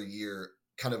every other year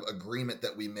kind of agreement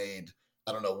that we made.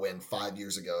 I don't know when, 5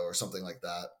 years ago or something like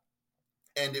that.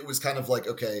 And it was kind of like,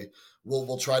 okay,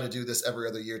 we'll try to do this every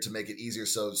other year to make it easier.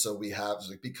 So we have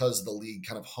like, because the league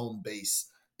kind of home base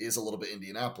is a little bit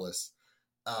Indianapolis.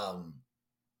 The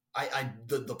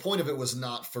point of it was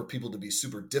not for people to be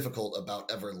super difficult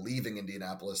about ever leaving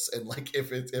Indianapolis. And like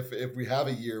if we have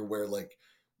a year where like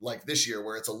this year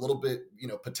where it's a little bit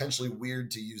potentially weird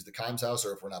to use the Kimes house,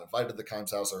 or if we're not invited to the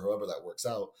Kimes house, or however that works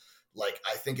out, like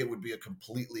I think it would be a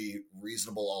completely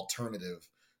reasonable alternative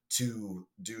to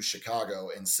do Chicago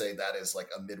and say that is like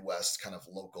a Midwest kind of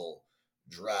local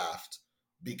draft,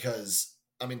 because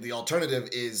I mean the alternative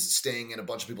is staying in a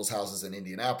bunch of people's houses in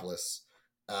Indianapolis,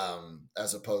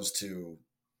 as opposed to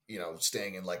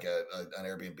staying in like an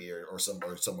Airbnb or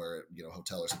somewhere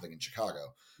hotel or something in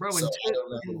Chicago. bro? So I don't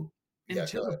know. And Yeah,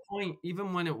 to go the ahead. point,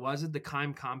 even when it was at the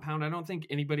Kime compound, I don't think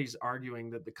anybody's arguing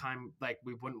that the Kime, like,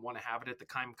 we wouldn't want to have it at the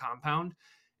Kime compound.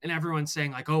 And everyone's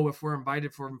saying, like, oh, if we're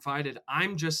invited.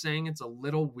 I'm just saying it's a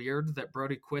little weird that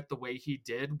Brody quit the way he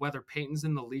did, whether Peyton's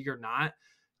in the league or not,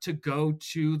 to go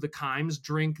to the Kimes,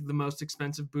 drink the most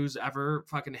expensive booze ever,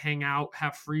 fucking hang out,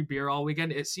 have free beer all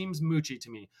weekend. It seems moochy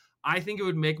to me. I think it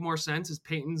would make more sense as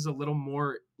Peyton's a little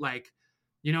more like,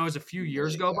 as a few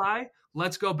years go by,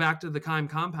 let's go back to the Kime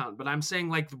compound. But I'm saying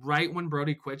like right when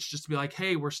Brody quits, just to be like,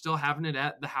 hey, we're still having it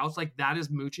at the house. Like that is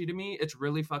moochy to me. It's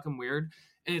really fucking weird.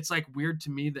 And it's like weird to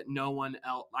me that no one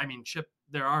else, I mean, Chip,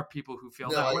 there are people who feel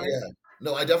that way. Yeah.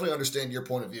 No, I definitely understand your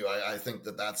point of view. I think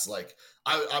that's like,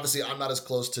 obviously I'm not as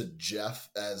close to Jeff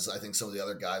as I think some of the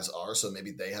other guys are. So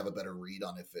maybe they have a better read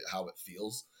on how it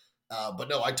feels. But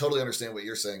no, I totally understand what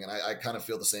you're saying. And I kind of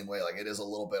feel the same way. Like it is a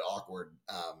little bit awkward.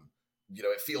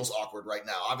 It feels awkward right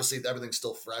now. Obviously, everything's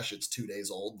still fresh. It's 2 days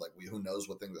old. Like who knows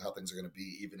how things are going to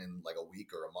be even in like a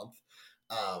week or a month.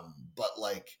 But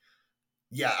like,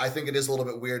 Yeah, I think it is a little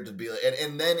bit weird to be like,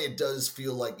 and then it does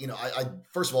feel like, I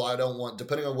first of all, I don't want,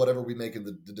 depending on whatever we make in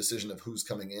the decision of who's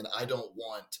coming in, I don't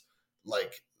want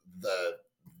like the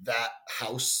that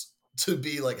house to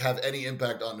be like have any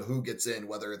impact on who gets in,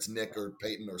 whether it's Nick or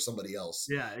Peyton or somebody else.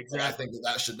 Yeah, Like, I exactly. think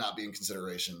that should not be in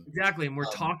consideration. Exactly, and we're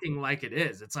talking like it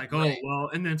is. It's like, oh, Right, well,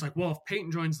 and then it's like, well, if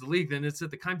Peyton joins the league, then it's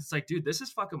at the Kimes. It's like, dude, this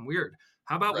is fucking weird.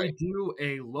 How about we right. do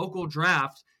a local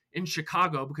draft in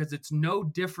Chicago because it's no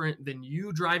different than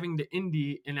you driving to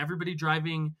Indy and everybody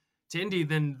driving to Indy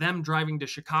than them driving to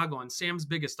Chicago. And Sam's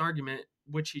biggest argument,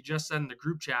 which he just said in the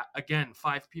group chat, again,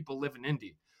 5 people live in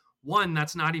Indy. One,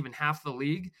 that's not even half the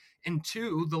league. And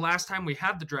two, the last time we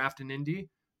had the draft in Indy,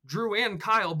 Drew and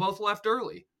Kyle both left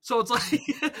early. So it's like so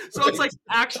it's Right. like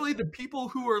actually the people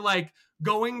who are like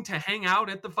going to hang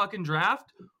out at the fucking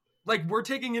draft, like we're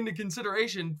taking into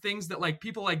consideration things that like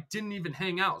people like didn't even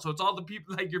hang out. So it's all the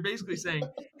people like you're basically saying,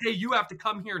 "Hey, you have to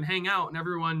come here and hang out," and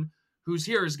everyone who's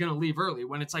here is going to leave early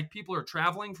when it's like people are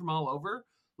traveling from all over.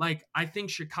 Like I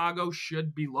think Chicago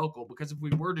should be local because if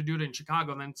we were to do it in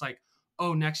Chicago, then it's like,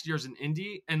 "Oh, next year's in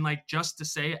Indy." And like just to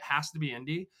say it has to be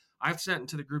Indy, I've sent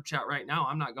into the group chat right now,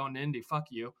 I'm not going to Indy. Fuck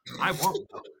you. I won't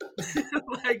go.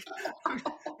 Like,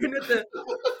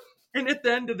 and at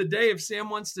the end of the day, if Sam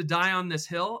wants to die on this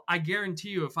hill, I guarantee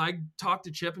you, if I talk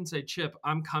to Chip and say, Chip,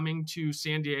 I'm coming to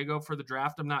San Diego for the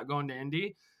draft, I'm not going to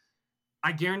Indy,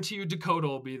 I guarantee you Dakota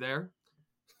will be there.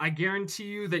 I guarantee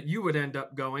you that you would end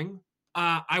up going.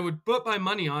 I would put my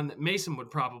money on that Mason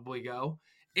would probably go.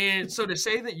 And so to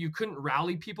say that you couldn't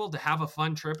rally people to have a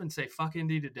fun trip and say fuck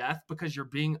Indy to death because you're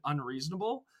being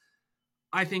unreasonable,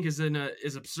 I think is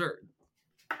absurd.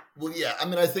 Well, yeah. I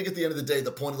mean, I think at the end of the day,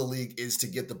 the point of the league is to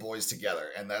get the boys together,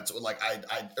 and that's what, like,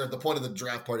 or the point of the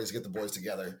draft party is to get the boys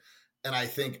together. And I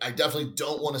think I definitely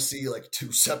don't want to see like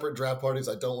two separate draft parties.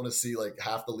 I don't want to see like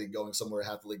half the league going somewhere,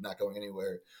 half the league not going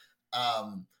anywhere.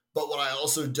 But what I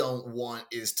also don't want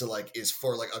is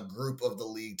for like a group of the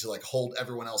league to like hold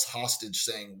everyone else hostage,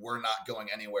 saying we're not going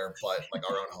anywhere but like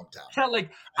our own hometown. Yeah,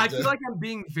 like I And feel like I'm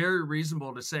being very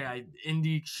reasonable to say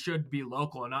Indy should be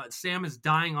local, and Sam is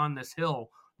dying on this hill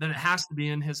that it has to be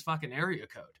in his fucking area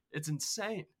code. It's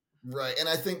insane. right, and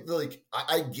I think like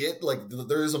I get like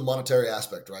there is a monetary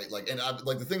aspect, right? Like, and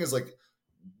like the thing is like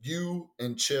you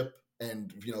and Chip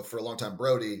and for a long time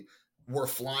Brody were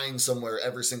flying somewhere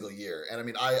every single year. And I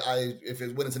mean,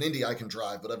 when it's an Indy, I can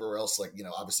drive, but everywhere else, like,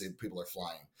 obviously people are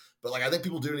flying. But like, I think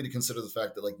people do need to consider the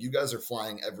fact that like you guys are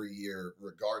flying every year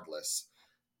regardless.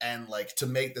 And like to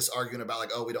make this argument about like,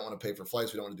 oh, we don't want to pay for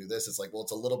flights, we don't want to do this. It's like, well,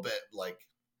 it's a little bit like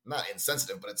not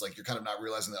insensitive, but it's like you're kind of not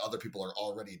realizing that other people are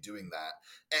already doing that.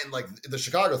 And like the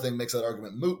Chicago thing makes that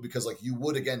argument moot because like you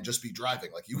would again just be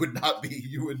driving, like you would not be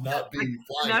Like, and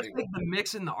flying that's anywhere. like the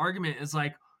mix in the argument is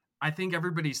like, I think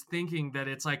everybody's thinking that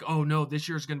it's like, oh no, this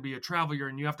year's going to be a travel year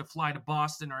and you have to fly to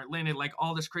Boston or Atlanta, like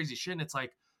all this crazy shit. And it's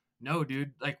like, no,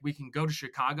 dude, like we can go to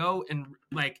Chicago and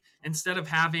like instead of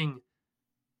having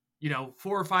 4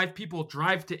 or 5 people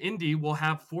drive to Indy, we'll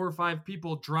have 4 or 5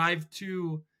 people drive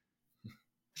to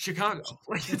Chicago.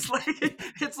 Like it's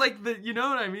like the you know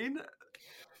what I mean?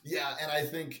 Yeah, and I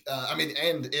think I mean,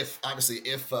 and if obviously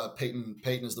if Peyton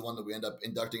is the one that we end up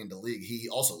inducting into league, he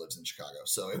also lives in Chicago,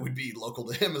 so it would be local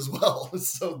to him as well.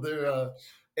 So there,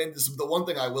 and the one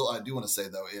thing I do want to say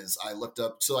though is I looked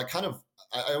up, so I kind of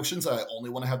I shouldn't say I only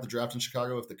want to have the draft in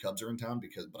Chicago if the Cubs are in town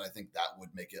but I think that would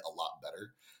make it a lot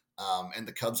better. And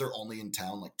the Cubs are only in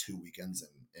town like 2 weekends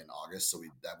in August, so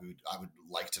I would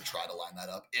like to try to line that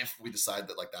up if we decide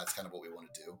that like that's kind of what we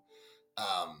want to do.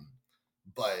 Um,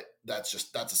 but that's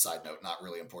a side note, not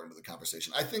really important to the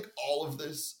conversation. I think all of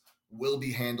this will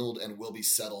be handled and will be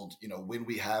settled, when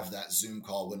we have that Zoom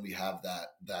call, when we have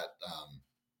that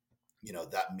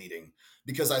meeting,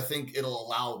 because I think it'll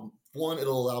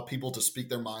allow people to speak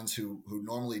their minds who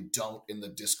normally don't in the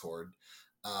Discord.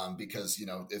 Because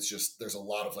it's just there's a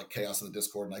lot of like chaos in the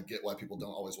Discord, and I get why people don't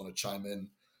always want to chime in.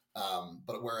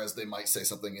 But whereas they might say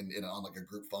something on like a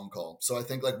group phone call. So I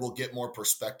think like we'll get more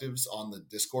perspectives on the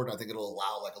Discord. And I think it'll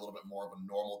allow like a little bit more of a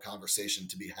normal conversation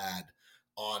to be had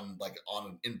on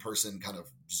an in-person kind of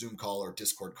Zoom call or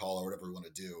Discord call or whatever we want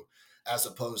to do, as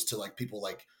opposed to like people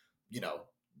like,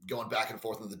 going back and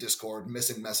forth in the Discord,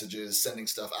 missing messages, sending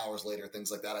stuff hours later,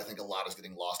 things like that. I think a lot is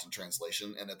getting lost in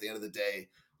translation. And at the end of the day,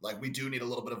 like we do need a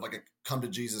little bit of like a come to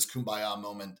Jesus kumbaya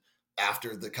moment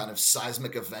after the kind of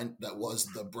seismic event that was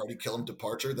the Brody Killam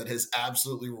departure that has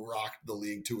absolutely rocked the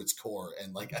league to its core.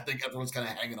 And like, I think everyone's kind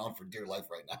of hanging on for dear life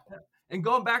right now. And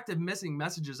going back to missing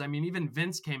messages, I mean, even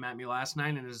Vince came at me last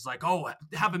night and is like, "Oh,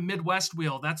 have a Midwest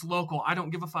wheel. That's local. I don't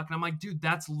give a fuck." And I'm like, "Dude,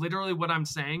 that's literally what I'm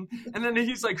saying." And then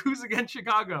he's like, "Who's against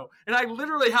Chicago?" And I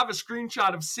literally have a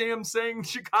screenshot of Sam saying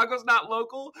Chicago's not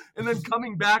local, and then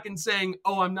coming back and saying,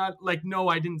 "Oh, I'm not." Like, no,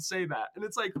 I didn't say that. And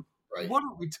it's like, Right. what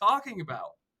are we talking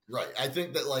about? Right. I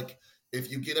think that like if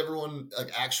you get everyone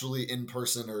like actually in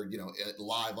person or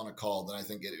live on a call, then I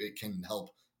think it can help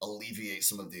alleviate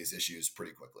some of these issues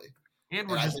pretty quickly. And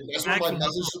And I think that's what my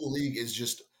message to the league is: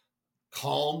 just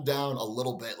calm down a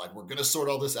little bit. Like, we're gonna sort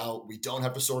all this out. We don't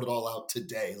have to sort it all out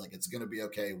today. Like, it's gonna be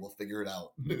okay. We'll figure it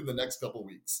out in the next couple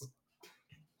weeks.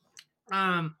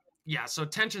 Yeah, so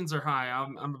tensions are high.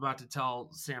 I'm about to tell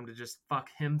Sam to just fuck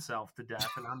himself to death,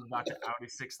 and I'm about to Audi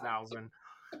 6000.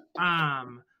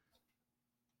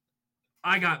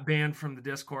 I got banned from the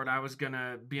Discord. I was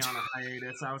gonna be on a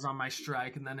hiatus. I was on my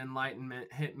strike, and then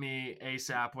enlightenment hit me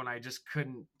ASAP when I just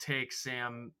couldn't take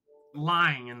Sam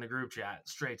lying in the group chat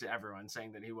straight to everyone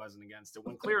saying that he wasn't against it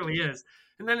when clearly is,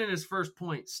 and then in his first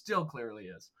point still clearly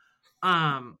is,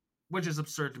 which is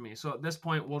absurd to me. So at this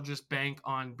point, we'll just bank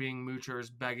on being moochers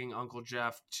begging Uncle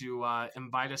Jeff to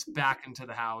invite us back into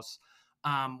the house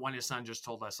when his son just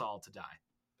told us all to die.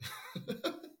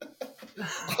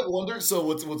 I wonder. So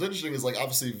what's interesting is, like,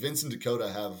 obviously Vince and Dakota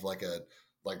have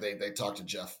they talk to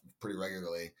Jeff pretty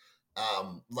regularly,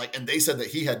 and they said that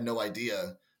he had no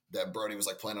idea that Brody was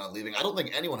like planning on leaving. I don't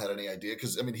think anyone had any idea,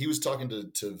 because I mean he was talking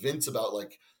to Vince about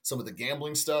like some of the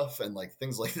gambling stuff and like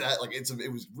things like that. Like it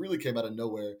was really came out of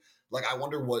nowhere. Like, I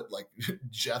wonder what like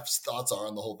Jeff's thoughts are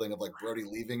on the whole thing of like Brody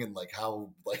leaving and like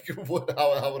how how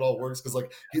it all works, because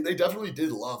like they definitely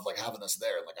did love like having us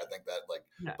there, and like I think that like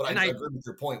Yeah, but I agree with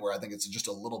your point where I think it's just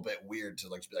a little bit weird to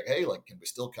like be like, hey, like, can we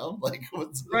still come? Like,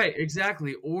 what's right,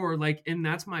 exactly. Or like, and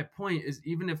that's my point, is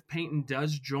even if Peyton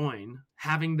does join,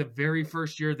 having the very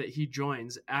first year that he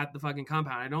joins at the fucking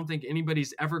compound, I don't think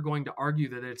anybody's ever going to argue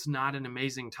that it's not an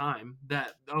amazing time,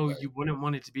 that, oh, right. You wouldn't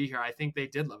want it to be here. I think they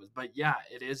did love it. But yeah,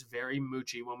 it is very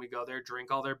moochy when we go there,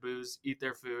 drink all their booze, eat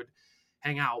their food,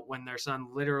 hang out, when their son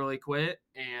literally quit.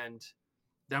 And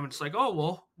then it's like, oh,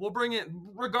 well, we'll bring it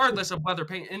regardless of whether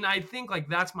Peyton. And I think like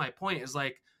that's my point, is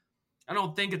like, I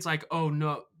don't think it's like, oh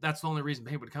no, that's the only reason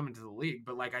Payne would come into the league.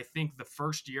 But like, I think the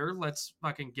first year, let's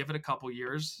fucking give it a couple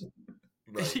years,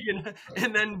 Right. right.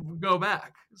 And then go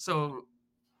back. So,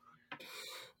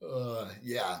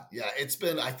 yeah. It's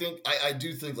been. I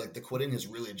do think like the quitting has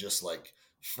really just like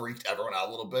freaked everyone out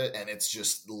a little bit, and it's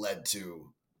just led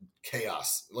to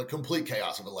chaos, like complete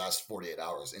chaos over the last 48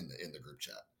 hours in the group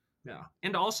chat. Yeah,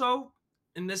 and also,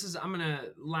 and this is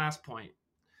last point,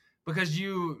 because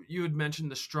you had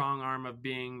mentioned the strong arm of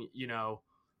being,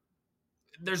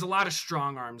 there's a lot of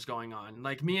strong arms going on.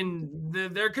 Like me and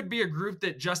there could be a group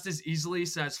that just as easily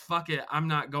says, fuck it, I'm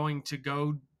not going to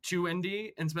go to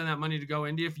Indy and spend that money to go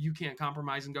Indy if you can't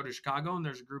compromise and go to Chicago. And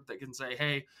there's a group that can say,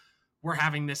 hey, we're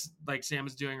having this, like Sam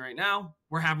is doing right now,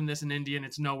 we're having this in Indy and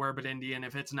it's nowhere but Indy. And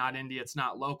if it's not Indy, it's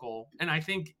not local. And I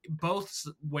think both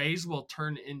ways will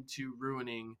turn into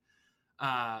ruining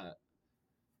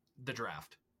the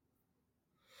draft.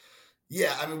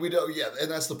 Yeah, I mean we don't. Yeah,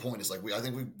 and that's the point. Is like I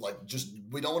think we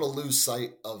don't want to lose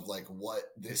sight of like what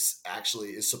this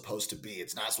actually is supposed to be.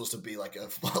 It's not supposed to be like a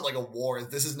like a war.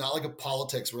 This is not like a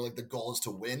politics where like the goal is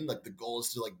to win. Like the goal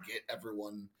is to like get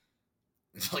everyone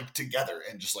like together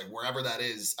and just like wherever that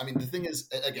is. I mean, the thing is,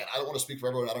 again, I don't want to speak for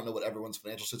everyone. I don't know what everyone's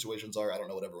financial situations are. I don't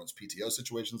know what everyone's PTO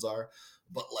situations are,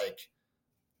 but like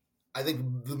I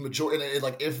think the majority,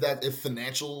 like if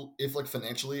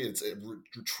financially it's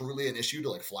truly an issue to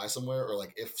like fly somewhere, or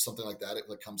like if something like that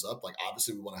like comes up, like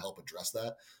obviously we want to help address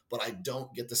that. But I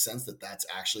don't get the sense that that's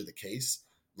actually the case.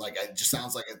 Like it just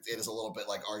sounds like it is a little bit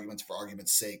like arguments for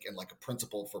argument's sake and like a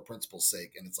principle for principle's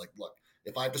sake. And it's like, look,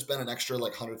 if I have to spend an extra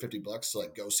like $150 to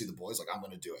like go see the boys, like I'm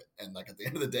going to do it. And like at the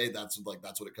end of the day, that's what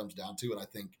it comes down to. And I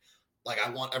think like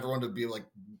I want everyone to be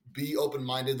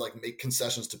open-minded, like make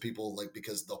concessions to people, like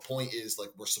because the point is like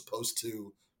we're supposed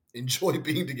to enjoy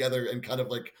being together and kind of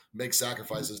like make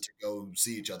sacrifices to go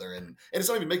see each other, and it's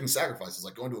not even making sacrifices.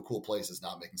 Like going to a cool place is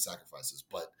not making sacrifices,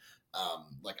 but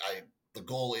the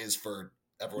goal is for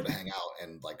everyone to hang out,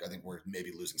 and like I think we're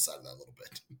maybe losing sight of that a little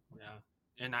bit. Yeah,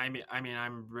 and I mean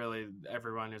I'm really,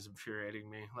 everyone is infuriating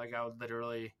me. Like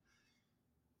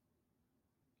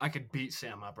I could beat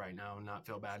Sam up right now and not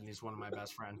feel bad, and he's one of my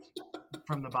best friends.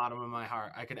 From the bottom of my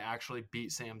heart, I could actually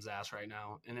beat Sam's ass right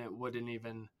now, and it wouldn't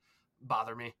even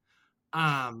bother me.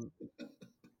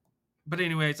 But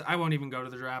anyways, I won't even go to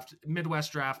the draft.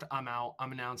 Midwest draft, I'm out.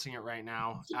 I'm announcing it right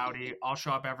now. Audi, I'll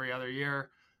show up every other year,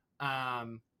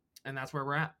 and that's where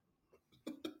we're at.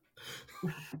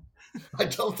 I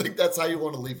don't think that's how you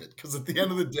want to leave it, because at the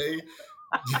end of the day,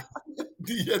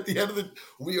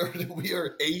 we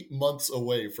are 8 months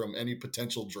away from any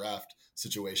potential draft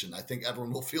situation. I think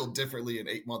everyone will feel differently in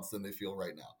 8 months than they feel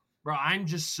right now. Bro, I'm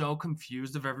just so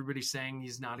confused of everybody saying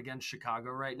he's not against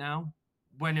Chicago right now,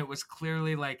 when it was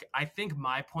clearly like, I think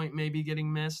my point may be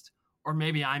getting missed, or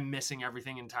maybe I'm missing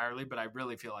everything entirely, but I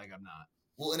really feel like I'm not.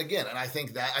 Well, and again, and I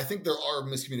think there are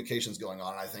miscommunications going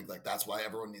on. And I think like that's why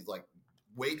everyone needs like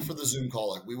wait for the Zoom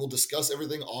call. Like we will discuss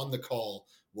everything on the call.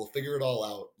 We'll figure it all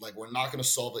out. Like we're not going to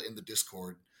solve it in the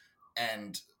Discord.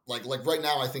 And like right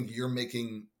now, I think you're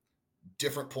making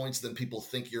different points than people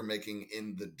think you're making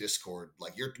in the Discord.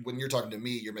 Like when you're talking to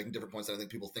me, you're making different points than I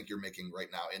think people think you're making right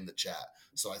now in the chat.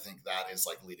 So I think that is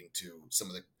like leading to some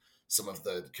of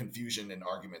the confusion and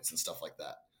arguments and stuff like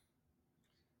that.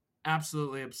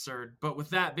 Absolutely absurd. But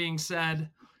with that being said,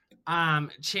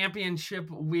 championship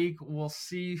week, we'll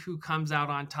see who comes out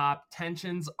on top.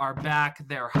 Tensions are back.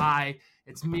 They're high.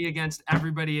 It's me against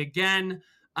everybody again.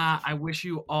 I wish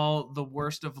you all the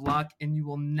worst of luck, and you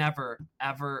will never,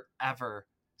 ever, ever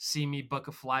see me book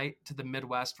a flight to the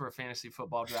Midwest for a fantasy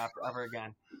football draft ever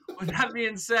again. With that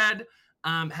being said,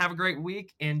 have a great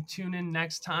week and tune in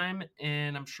next time,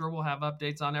 and I'm sure we'll have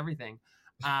updates on everything.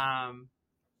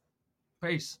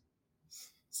 Peace.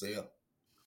 See ya.